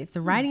Aid. It's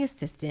a writing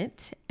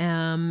assistant.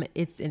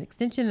 It's an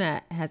extension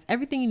that has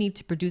everything you need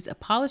to produce a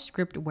polished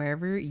script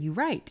wherever you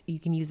write. You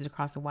can use it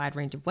across a wide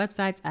range of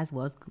websites as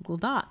well as Google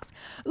Docs.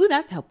 Ooh,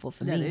 that's helpful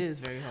for me. That is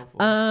very helpful.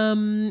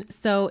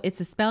 So it's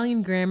a spelling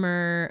and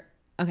grammar.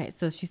 Okay,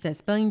 so she says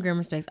spelling and grammar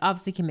mistakes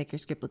obviously can make your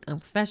script look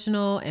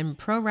unprofessional, and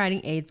Pro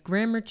Writing Aid's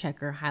grammar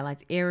checker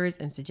highlights errors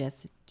and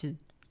suggests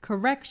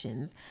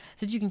corrections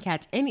so that you can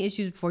catch any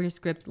issues before your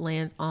script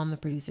lands on the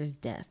producer's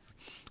desk.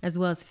 As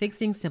well as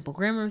fixing simple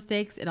grammar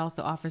mistakes, it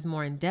also offers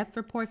more in-depth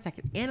reports that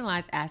can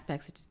analyze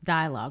aspects such as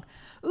dialogue.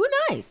 Ooh,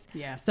 nice.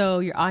 Yeah. So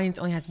your audience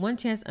only has one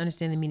chance to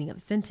understand the meaning of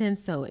a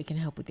sentence, so it can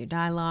help with your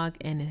dialogue,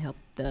 and it helps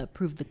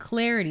improve the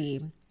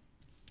clarity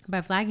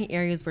by flagging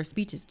areas where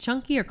speech is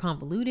chunky or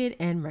convoluted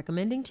and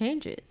recommending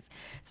changes.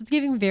 So it's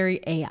giving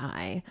very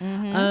AI.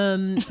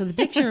 So the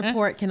diction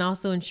report can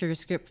also ensure your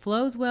script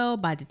flows well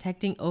by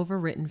detecting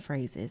overwritten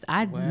phrases.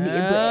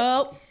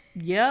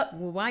 Yep.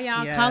 Well, why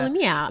y'all calling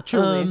me out?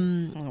 Truly. Let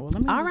me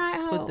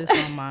put this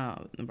on my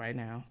right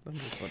now. Let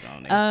me just put it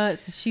on there.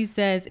 So she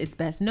says it's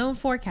best known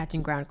for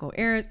catching grammatical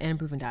errors and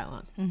improving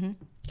dialogue.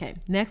 Okay.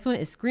 Next one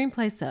is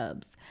screenplay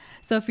subs.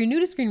 So if you're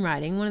new to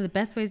screenwriting, one of the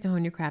best ways to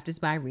hone your craft is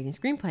by reading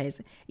screenplays.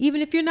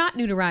 Even if you're not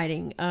new to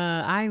writing,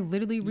 I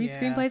literally read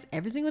screenplays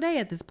every single day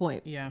at this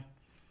point. Yeah.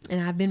 And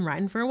I've been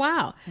writing for a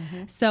while.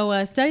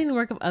 So studying the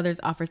work of others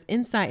offers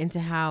insight into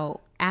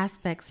how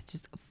aspects such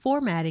as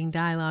formatting,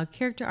 dialogue,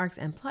 character arcs,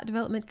 and plot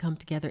development come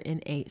together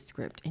in a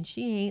script. And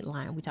she ain't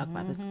lying. We talk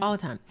about this all the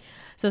time.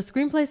 So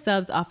Screenplay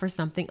Subs offers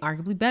something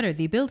arguably better.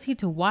 The ability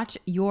to watch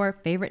your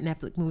favorite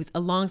Netflix movies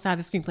alongside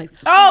the screenplays.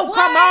 Oh, What,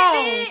 come on.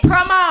 bitch?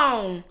 Come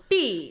on.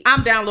 Bitch.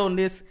 I'm downloading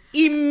this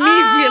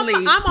immediately.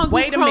 I'm on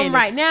Wait a Google Chrome minute.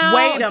 right now.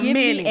 Wait a Give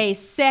minute. me a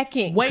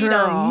second, Wait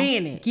girl. a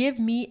minute. Give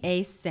me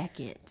a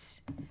second.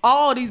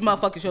 All these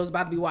motherfucking shows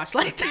about to be watched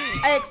like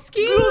that.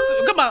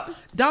 Excuse. Come on.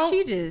 Don't.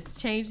 She just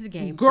changed the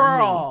game for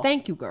Girl. me.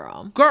 Thank you,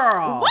 girl.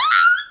 Girl.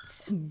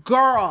 What?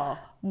 Girl.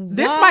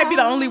 This might be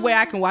the only way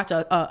I can watch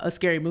a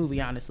scary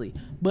movie, honestly.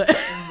 But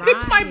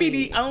this might be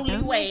the only Oh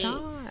my way.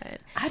 God.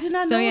 I did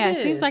not know So yeah, this.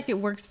 it seems like it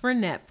works for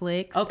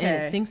Netflix. Okay.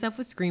 And it syncs up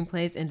with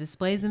screenplays and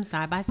displays them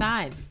side by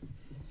side.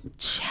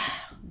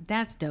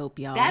 That's dope,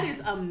 y'all. That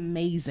is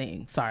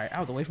amazing. Sorry, I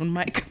was away from the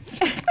mic.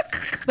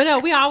 But no,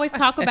 we always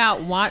talk about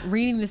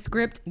reading the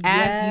script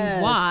as Yes.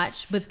 you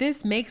watch, but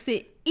this makes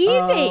it easy.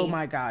 Oh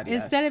my God,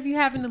 yes. Instead of you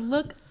having to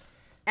look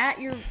at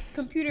your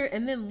computer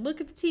and then look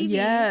at the TV.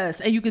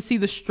 Yes, and you can see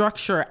the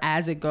structure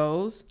as it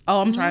goes. Oh,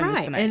 I'm trying this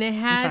Right, tonight. and it I'm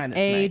has trying this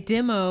a tonight.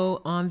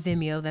 demo on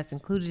Vimeo that's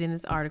included in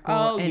this article,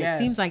 Oh, and yes.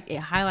 it seems like it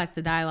highlights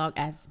the dialogue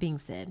as it's being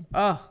said.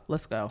 Oh,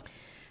 let's go.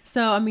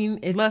 So I mean,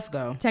 it's Let's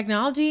go.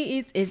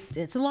 technology.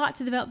 It's a lot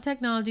to develop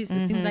technology, so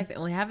it seems like they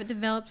only have it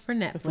developed for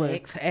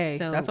Netflix. Hey,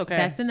 so that's okay.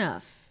 That's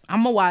enough.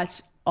 I'm gonna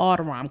watch all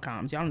the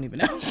rom-coms. Y'all don't even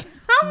know.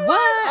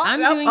 What? I'm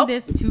doing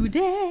this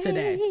today.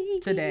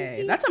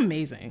 Today. That's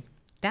amazing.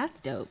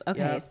 That's dope. Okay,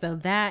 Yep. so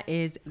that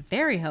is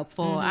very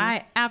helpful.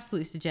 I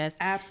absolutely suggest.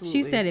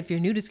 Absolutely. She said if you're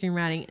new to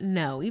screenwriting,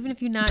 no. Even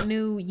if you're not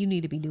new, you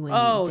need to be doing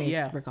Oh, this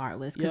yeah.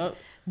 regardless. Because Yep.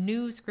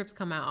 new scripts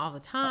come out all the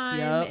time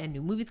Yep. and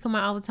new movies come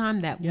out all the time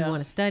that we Yep.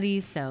 want to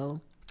study.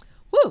 So,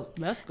 woo.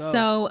 Let's go.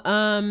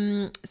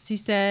 So, she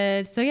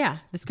said, so yeah,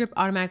 the script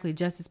automatically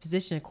adjusts its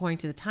position according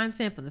to the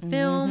timestamp of the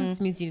film.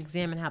 This means you can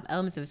examine how the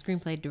elements of a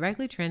screenplay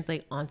directly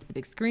translate onto the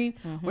big screen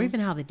or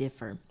even how they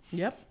differ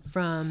Yep.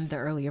 from the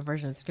earlier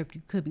version of the script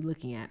you could be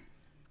looking at.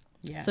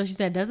 Yeah. So she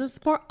said it doesn't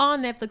support all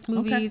Netflix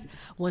movies.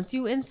 Once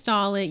you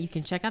install it, you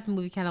can check out the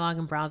movie catalog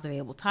and browse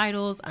available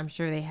titles. I'm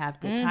sure they have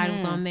good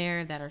titles on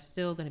there that are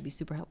still going to be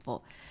super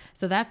helpful.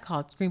 So that's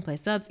called Screenplay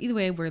Subs. Either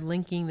way, we're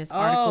linking this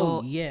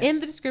article yes.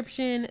 in the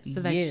description so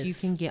that Yes. you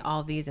can get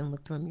all these and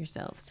look through them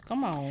yourselves.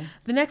 Come on.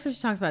 The next one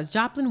she talks about is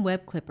Joplin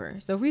Web Clipper.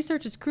 So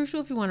research is crucial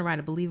if you want to write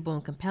a believable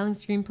and compelling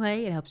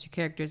screenplay. It helps your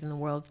characters and the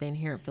worlds they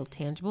inherit feel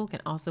tangible. It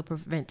can also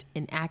prevent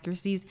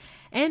inaccuracies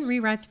and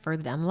rewrites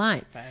further down the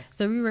line. Facts.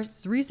 So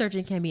researching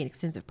can be an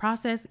extensive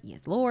process. Yes,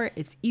 Lord.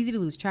 It's easy to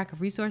lose track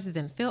of resources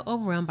and feel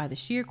overwhelmed by the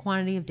sheer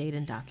quantity of data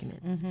and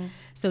documents.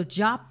 So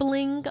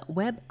Joplin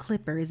Web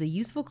Clipper is a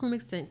useful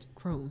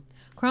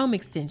Chrome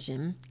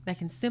extension that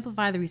can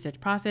simplify the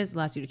research process,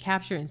 allows you to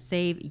capture and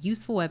save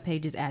useful web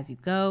pages as you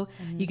go.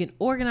 You can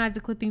organize the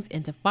clippings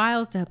into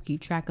files to help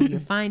keep track of your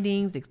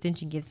findings. The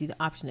extension gives you the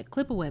option to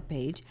clip a web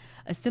page,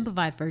 a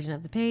simplified version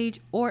of the page,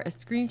 or a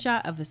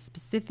screenshot of a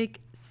specific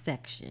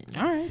section.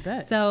 All right.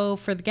 Bet. So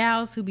for the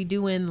gals who be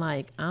doing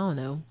like, I don't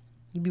know,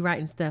 you be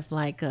writing stuff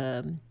like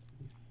that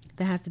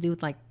has to do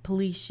with like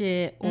police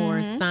shit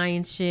or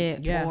science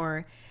shit Yeah.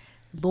 or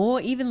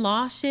even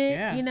law shit,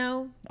 Yeah. you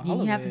know, All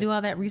you of have to it. do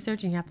all that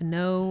research and you have to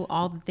know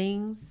all the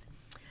things.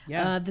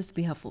 Yeah. This would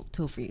be a helpful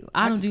tool for you.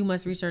 I don't do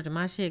much research on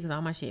my shit because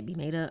all my shit be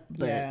made up.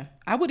 But Yeah,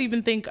 I would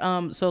even think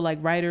so like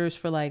writers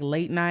for like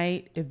late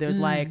night, if there's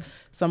like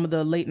some of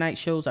the late night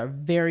shows are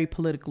very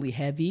politically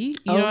heavy, you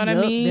Oh, know what I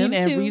yup, mean, them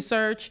and too.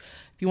 research,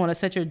 if you want to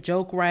set your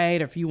joke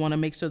right, or if you want to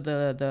make sure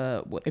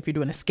the if you're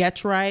doing a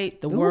sketch right,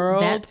 the Ooh,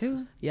 world, that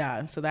too.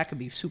 yeah, so that could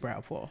be super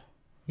helpful.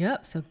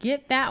 Yep. So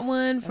get that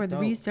one for That's the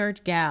dope.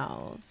 research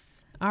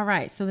gals. All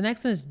right. So the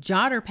next one is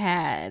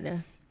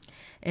Jotterpad.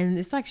 And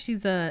it's like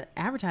she's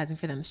advertising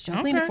for them.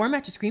 Struggling to Okay.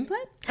 format your screenplay?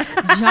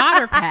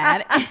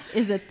 Jotterpad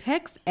is a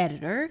text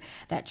editor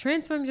that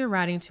transforms your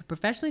writing to a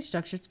professionally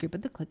structured script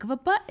at the click of a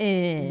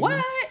button.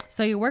 What?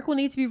 So your work will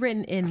need to be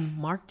written in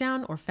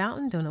Markdown or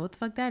Fountain. Don't know what the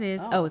fuck that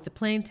is. Oh, it's a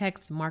plain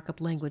text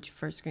markup language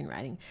for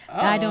screenwriting.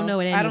 I don't know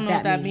what any I don't of know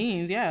what that that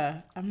means.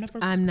 Yeah, I'm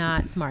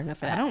not smart enough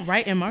for I that. don't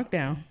write in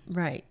Markdown.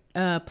 Right.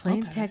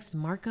 Plain Okay. text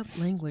markup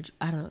language.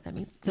 I don't know what that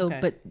means. So, Okay.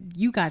 but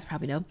you guys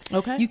probably know.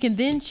 Okay. You can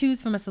then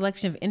choose from a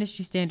selection of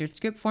industry standard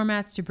script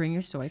formats to bring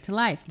your story to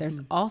life.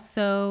 There's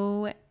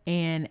also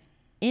an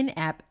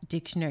in-app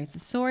dictionary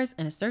thesaurus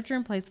and a searcher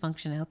in place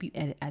function to help you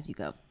edit as you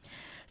go.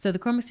 So the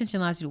Chrome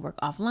extension allows you to work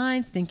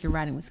offline, sync your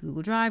writing with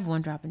Google Drive,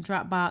 OneDrive, and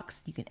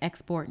Dropbox. You can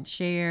export and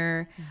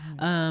share.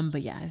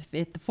 But yeah,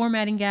 if the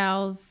formatting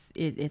gals,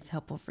 it's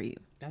helpful for you.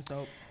 That's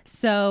dope.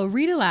 So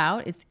read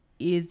aloud.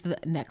 Is the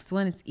next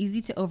one. It's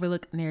easy to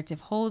overlook narrative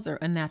holes or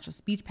unnatural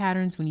speech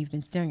patterns when you've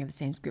been staring at the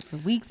same script for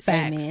weeks.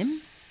 Facts. Amen.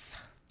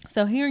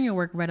 So hearing your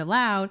work read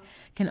aloud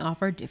can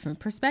offer a different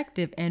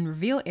perspective and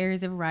reveal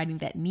areas of writing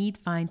that need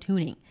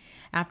fine-tuning.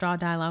 After all,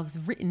 dialogue is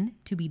written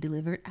to be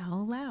delivered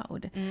out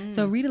loud.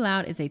 So Read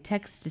Aloud is a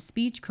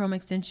text-to-speech Chrome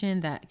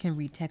extension that can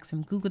read text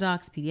from Google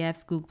Docs,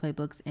 PDFs, Google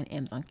Playbooks, and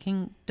Amazon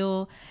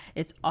Kindle.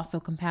 It's also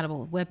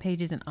compatible with web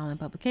pages and online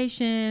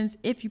publications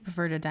if you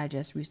prefer to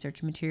digest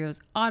research materials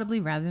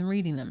audibly rather than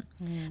reading them.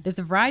 There's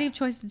a variety of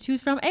choices to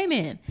choose from.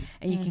 Amen.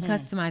 And you can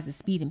customize the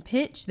speed and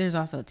pitch. There's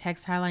also a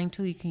text highlighting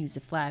tool. You can use to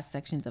flash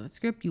sections of a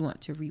script you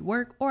want to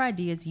rework or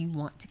ideas you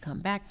want to come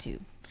back to.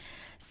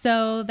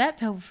 So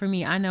that's helpful for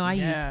me. I know I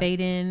use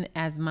Fade-In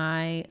as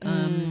my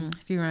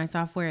screenwriting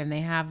software, and they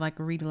have like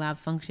a read aloud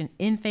function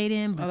in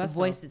Fade-In, but the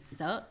voices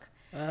suck.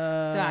 So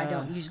I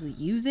don't usually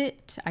use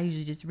it. I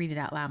usually just read it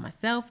out loud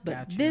myself.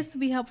 But this will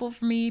be helpful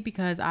for me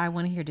because I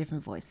want to hear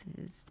different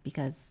voices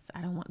because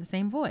I don't want the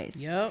same voice.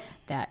 Yep.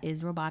 That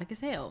is robotic as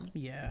hell.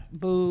 Yeah.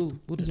 Boo.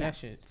 Boo to that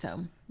shit.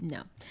 So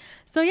no.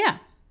 So yeah.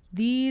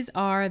 These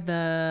are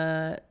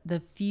the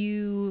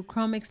few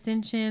Chrome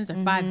extensions or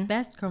 5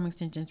 best Chrome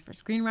extensions for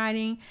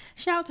screenwriting.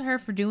 Shout out to her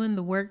for doing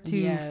the work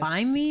to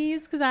find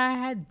these because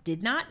I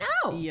did not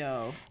know.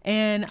 Yo.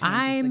 And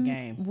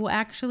I will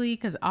actually,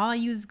 because all I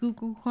use is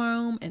Google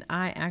Chrome, and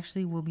I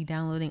actually will be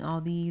downloading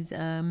all these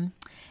in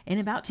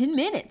about 10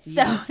 minutes.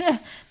 Yes. So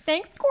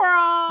thanks,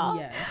 Squirrel.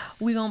 Yes.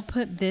 We're going to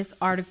put this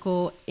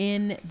article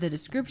in the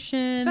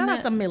description. Shout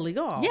out to Millie.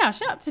 Go. Yeah,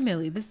 shout out to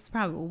Millie. This is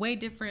probably a way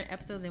different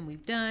episode than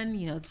we've done.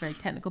 You know, it's very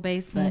technical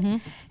based, but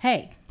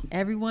hey,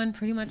 everyone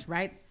pretty much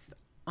writes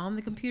on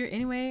the computer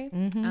anyway.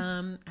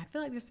 I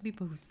feel like there's some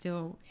people who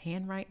still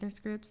handwrite their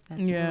scripts.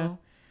 That's a little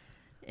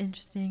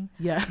interesting.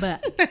 Yeah.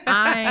 But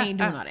I ain't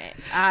doing all that.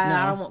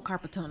 I don't want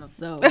carpal tunnel.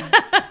 So,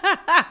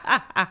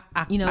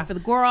 you know, for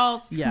the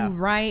girls who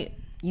write,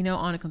 you know,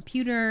 on a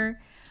computer,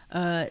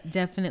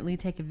 definitely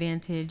take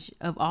advantage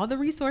of all the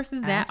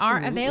resources that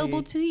are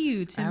available to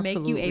you to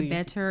make you a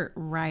better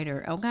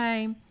writer.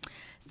 Okay.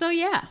 So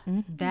yeah,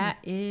 that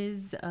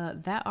is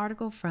that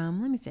article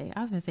from, let me say,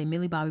 I was gonna say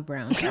Millie Bobby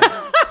Brown.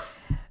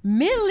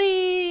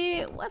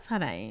 Millie, what's her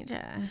name?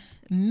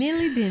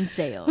 Millie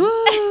Dinsdale.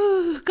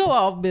 Ooh, go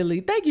off,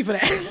 Millie. Thank you for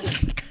that.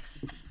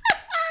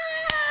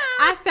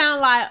 I sound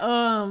like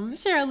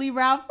Cheryl Lee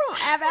Ralph from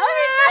Abbott.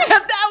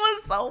 That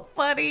was so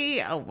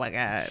funny. Oh my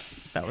God.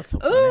 That was so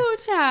funny. Ooh,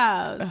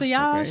 child. So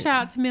y'all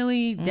shout out to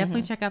Millie.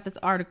 Definitely check out this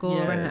article.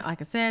 Yes. Like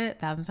I said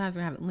it 1,000 times,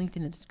 we're going to have it linked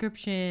in the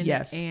description.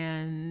 Yes.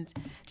 And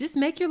just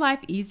make your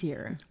life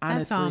easier. Honestly.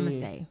 That's all I'm going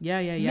to say.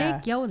 Yeah.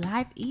 Make your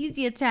life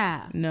easier,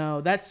 child.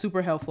 No, that's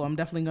super helpful. I'm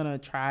definitely going to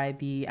try I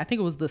think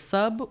it was the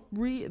sub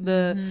I'm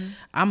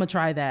going to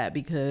try that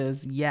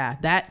because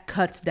that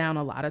cuts down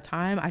a lot of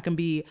time. I can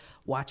be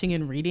watching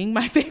and reading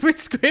my favorite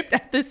script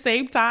at the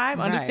same time,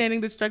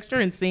 understanding the structure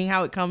and seeing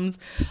how it comes.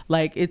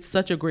 Like, it's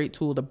such a great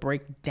tool to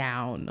break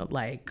down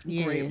like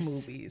great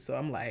movies. So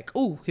I'm like,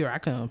 oh, here I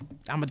come.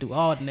 I'm gonna do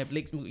all the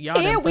Netflix movies. Y'all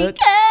here we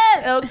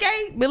come.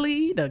 Okay,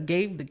 Millie done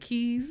gave the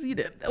keys.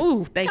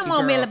 Ooh, thank you, come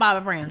on, girl. Millie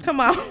Bobby Brown. Come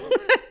on.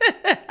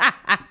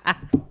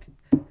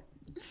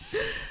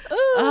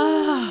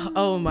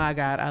 Oh my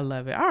God, I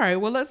love it. All right,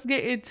 well, let's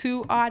get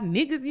into our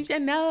niggas you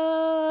should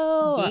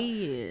know.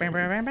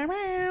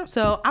 Yeah.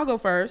 So I'll go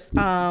first.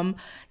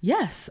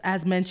 Yes,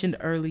 as mentioned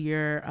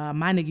earlier,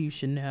 my nigga you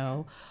should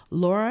know,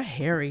 Laura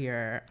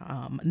Harrier,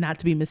 not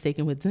to be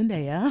mistaken with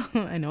Zendaya.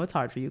 I know it's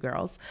hard for you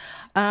girls.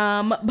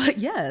 But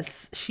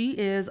yes, she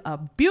is a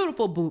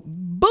beautiful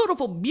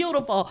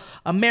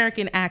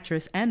American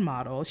actress and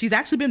model. She's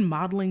actually been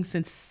modeling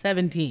since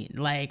 17.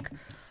 Like,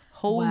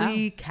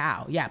 holy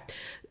cow. Yeah.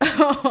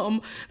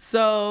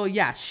 So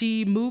yeah,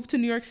 she moved to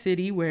New York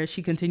City where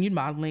she continued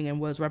modeling and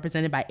was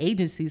represented by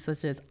agencies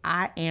such as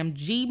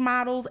IMG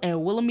Models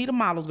and Wilhelmina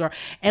Models, girl.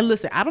 And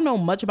listen, I don't know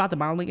much about the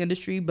modeling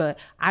industry, but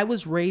I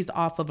was raised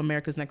off of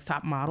America's Next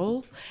Top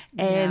Model.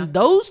 And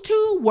those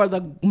two were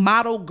the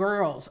model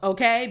girls,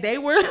 okay? They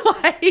were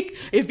like,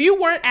 if you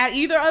weren't at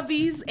either of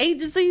these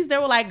agencies, they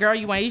were like, girl,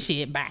 you ain't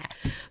shit, bye.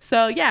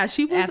 So yeah,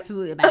 she was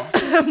absolutely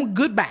bye.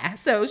 Goodbye.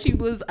 So she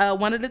was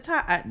one of the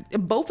top,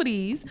 both of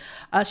these.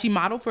 She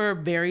modeled for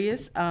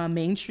various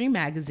mainstream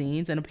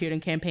magazines and appeared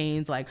in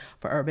campaigns like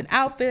for Urban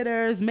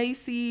Outfitters,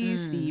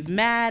 Macy's, Steve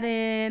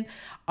Madden,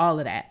 all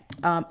of that.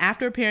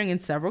 After appearing in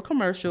several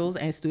commercials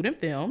and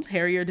student films,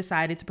 Harrier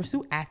decided to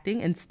pursue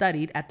acting and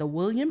studied at the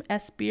William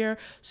Esper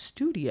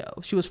Studio.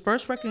 She was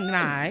first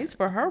recognized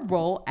for her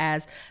role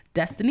as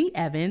Destiny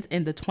Evans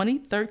in the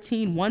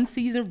 2013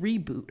 one-season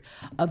reboot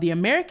of the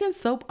American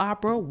soap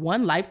opera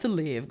One Life to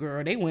Live.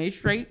 Girl, they went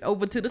straight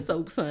over to the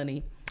soaps,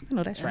 honey. I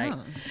know that's right.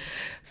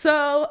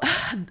 So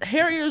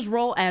Harrier's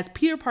role as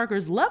Peter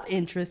Parker's love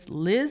interest,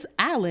 Liz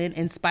Allen,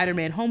 in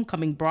Spider-Man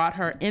Homecoming brought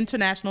her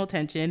international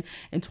attention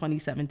in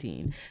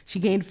 2017. She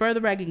gained further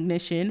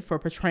recognition for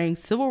portraying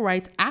civil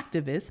rights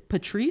activist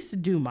Patrice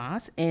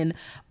Dumas in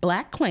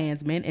Black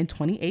Klansman in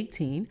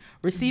 2018,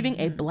 receiving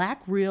a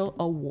Black Reel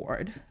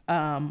Award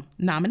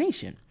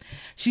nomination.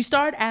 She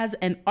starred as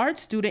an art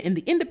student in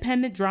the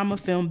independent drama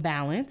film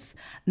Balance,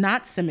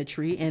 Not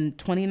Symmetry in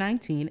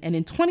 2019, and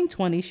in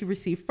 2020 she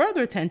received received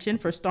further attention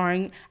for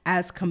starring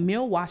as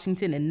Camille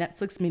Washington in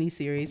Netflix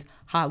miniseries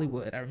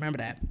Hollywood. I remember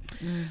that.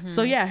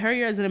 So yeah,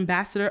 Harrier is an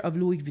ambassador of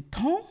Louis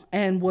Vuitton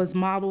and was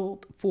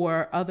modeled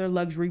for other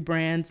luxury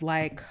brands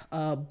like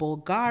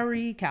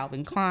Bulgari,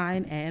 Calvin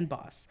Klein, and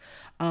Boss.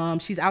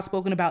 She's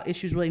outspoken about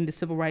issues relating to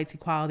civil rights,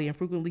 equality, and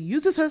frequently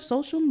uses her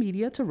social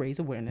media to raise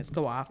awareness.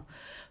 Go off.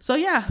 So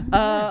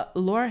yeah,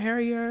 Laura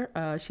Harrier,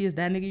 she is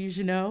that nigga you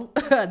should know.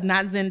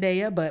 Not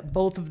Zendaya, but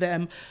both of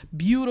them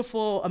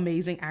beautiful,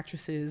 amazing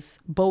actresses,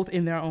 both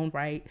in their own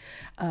right.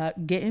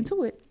 Get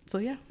into it. So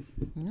yeah.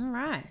 All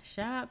right.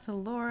 Shout out to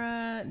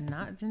Laura,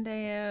 not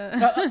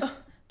Zendaya.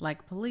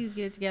 Like, please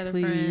get it together,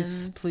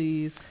 friends.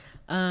 Please.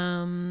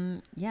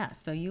 Yeah,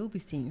 so you'll be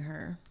seeing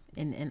her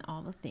in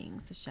all the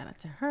things. So shout out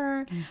to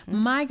her.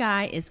 My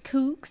guy is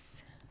Kooks,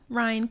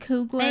 Ryan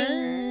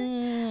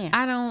Coogler.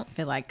 I don't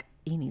feel like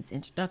he needs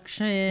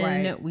introduction.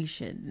 Right. We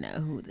should know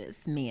who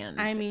this man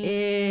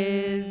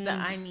is.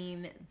 I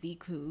mean, the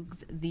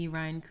Cougs, the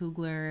Ryan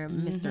Coogler,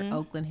 Mr.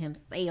 Oakland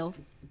himself.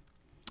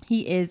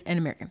 He is an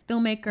American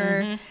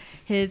filmmaker.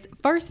 His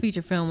first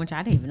feature film, which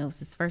I didn't even know was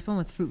his first one,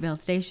 was Fruitvale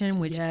Station,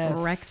 which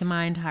wrecked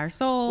my entire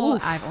soul.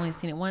 Oof. I've only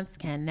seen it once,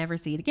 can never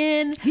see it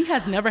again. He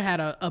has never had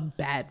a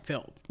bad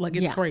film. Like,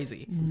 it's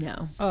crazy.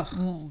 No.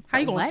 Ugh. How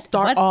you gonna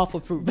start off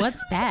with Fruitvale?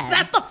 What's bad?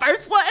 That's the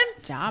first one?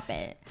 Stop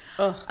it.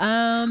 Ugh.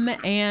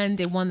 And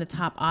it won the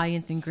top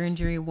audience and grand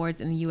jury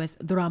awards in the U.S.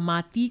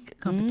 Dramatique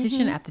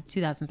competition at the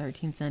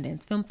 2013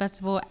 Sundance Film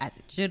Festival, as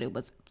it should. It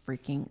was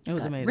freaking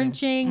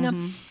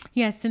gut-wrenching.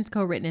 He has since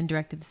co-written and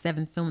directed the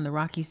 7th film in the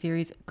Rocky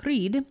series,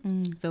 Creed.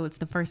 So it's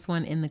the first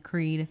one in the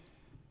Creed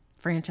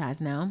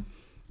franchise now,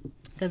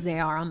 because they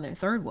are on their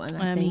 3rd one,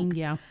 I think. mean,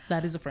 yeah,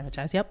 that is a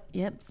franchise. Yep.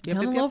 It's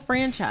become a little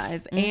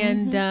franchise.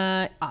 And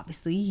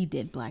obviously he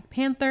did Black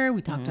Panther.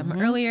 We talked about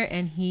him earlier,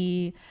 and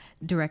he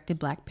directed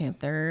Black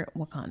Panther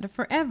Wakanda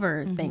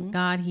Forever. Thank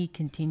God he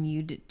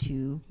continued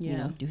to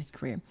do his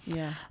career.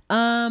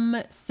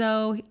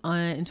 So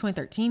in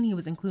 2013 he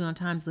was included on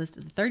Time's list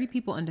of the 30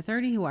 people under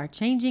 30 who are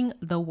changing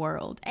the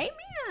world. Amen.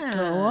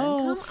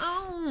 Come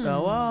on.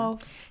 Go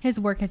off. His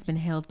work has been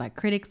hailed by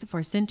critics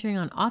for centering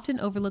on often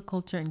overlooked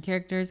culture and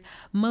characters,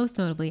 most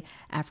notably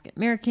African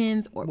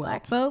Americans or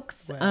Black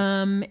folks.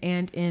 And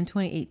in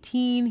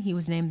 2018 he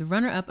was named the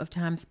runner-up of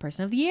Time's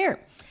Person of the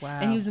Year. Wow.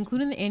 And he was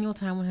included in the annual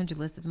Time 100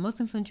 list of the most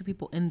influential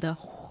people in the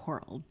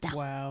world.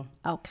 Wow.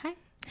 Okay.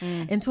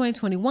 In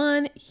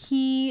 2021,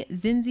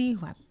 Zinzi,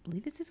 who I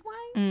believe is his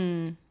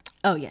wife.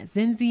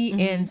 Zinzi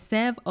and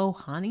Sev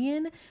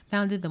Ohanian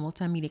founded the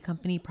multimedia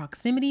company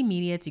Proximity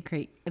Media to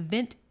create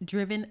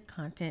event-driven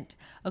content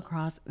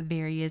across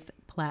various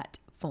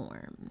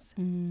platforms.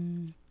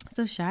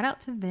 So shout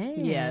out to them.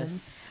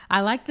 Yes.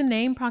 I like the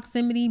name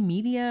Proximity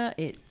Media.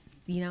 It's,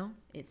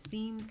 it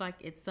seems like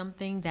it's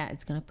something that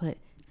it's going to put,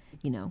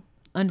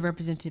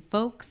 underrepresented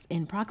folks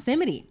in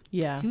proximity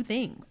to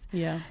things.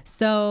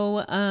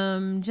 So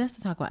just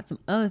to talk about some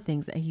other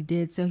things that he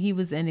did. So he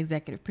was an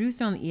executive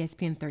producer on the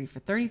ESPN 30 for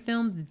 30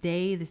 film The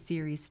Day the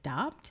Series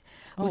Stopped,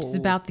 which is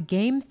about the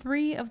Game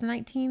 3 of the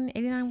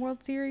 1989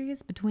 World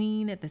Series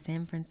between the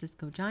San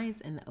Francisco Giants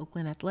and the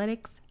Oakland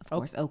Athletics. Of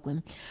course,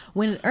 Oakland.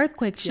 When an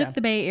earthquake shook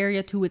the Bay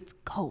Area to its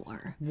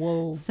core.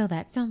 Whoa. So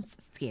that sounds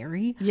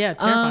scary. Yeah,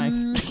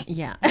 terrifying.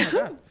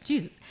 Oh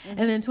Jesus. And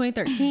then in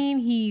 2013,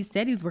 he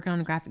said he was working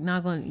on a graphic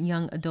novel and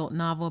young adult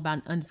novel about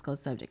an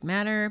undisclosed subject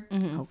matter.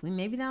 Hopefully,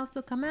 maybe that'll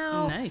still come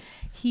out. Nice.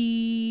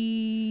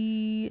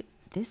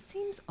 This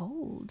seems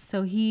old.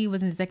 So he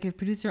was an executive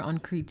producer on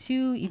Creed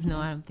 2, even though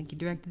I don't think he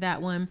directed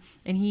that one.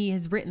 And he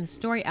has written the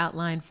story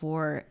outline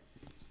for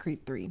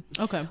Creed 3.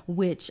 Okay.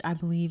 Which I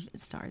believe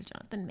stars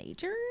Jonathan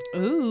Majors.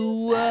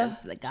 Ooh. As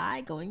the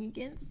guy going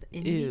against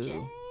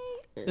MJ.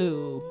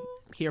 Ooh.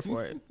 Here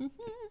for it.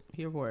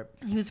 Here for it.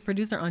 He was a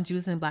producer on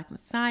Judas and the Black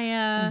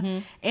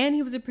Messiah. And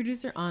he was a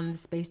producer on the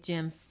Space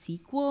Jam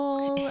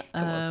sequel with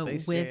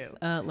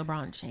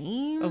LeBron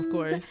James. Of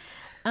course.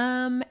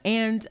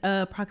 And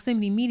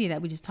Proximity Media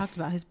that we just talked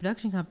about, his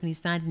production company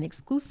signed an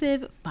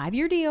exclusive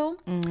 5-year deal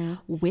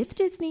with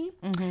Disney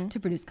to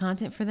produce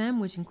content for them,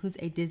 which includes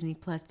a Disney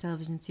Plus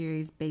television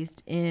series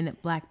based in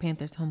Black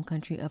Panther's home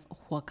country of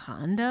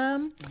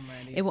Wakanda.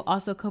 It will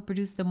also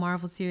co-produce the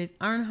Marvel series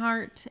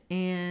Ironheart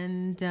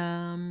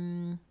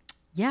and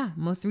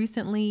most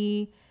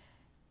recently,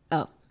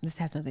 this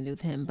has nothing to do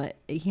with him, but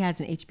he has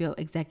an HBO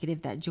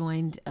executive that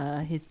joined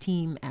his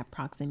team at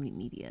Proximity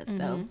Media.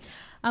 So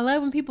I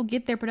love when people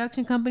get their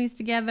production companies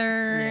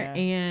together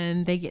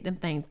and they get them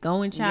things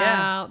going,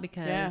 child,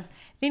 because if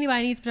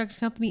anybody needs a production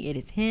company, it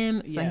is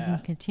him. So he can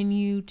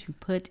continue to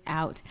put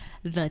out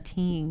the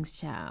things,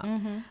 child,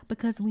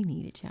 because we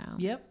need it, child.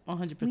 Yep,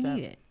 100%. We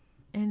need it.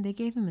 And they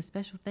gave him a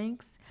special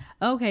thanks.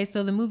 Okay,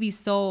 so the movie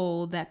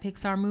Soul, that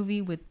Pixar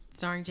movie with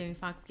starring Jamie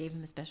Foxx, gave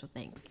him a special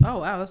thanks. Oh,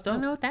 wow, that's dope. I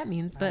don't know what that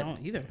means, but I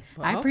don't either.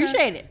 But I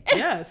appreciate it.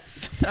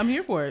 Yes, I'm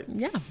here for it.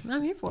 Yeah,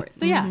 I'm here for it.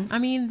 So yeah, I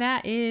mean,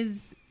 that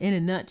is in a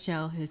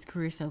nutshell his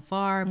career so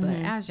far. But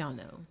as y'all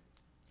know,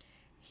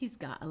 he's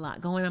got a lot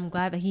going. I'm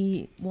glad that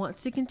he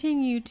wants to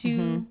continue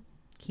to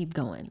keep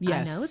going.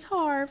 Yes. I know it's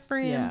hard for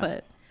him,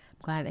 but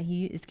glad that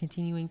he is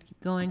continuing to keep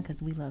going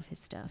because we love his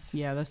stuff.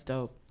 Yeah, that's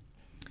dope.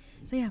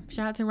 So yeah,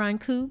 shout out to Ryan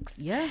Cooks.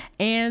 Yeah.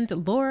 And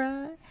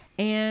Laura.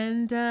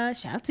 And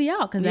shout out to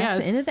y'all because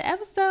that's the end of the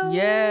episode.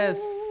 Yes.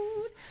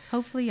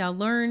 Hopefully y'all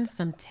learned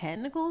some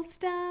technical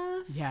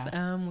stuff.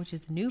 Yeah. Which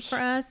is new for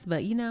us.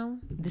 But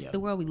this is the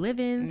world we live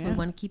in. So we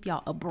want to keep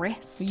y'all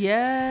abreast.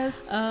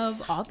 Yes.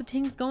 Of all the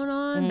things going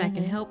on that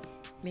can help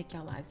make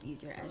y'all lives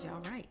easier as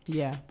y'all write.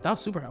 Yeah. That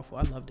was super helpful.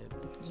 I loved it.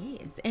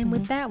 Yes. And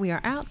with that, we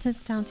are out.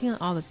 Tinseltown Town on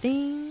all the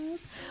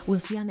things. We'll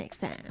see y'all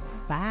next time.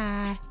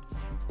 Bye.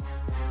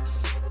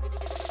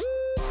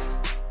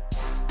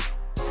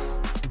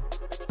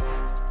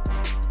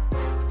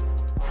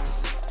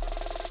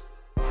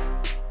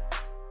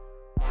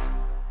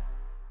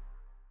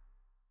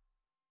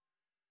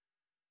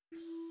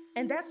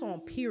 And that's on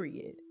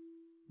Period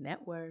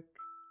Network.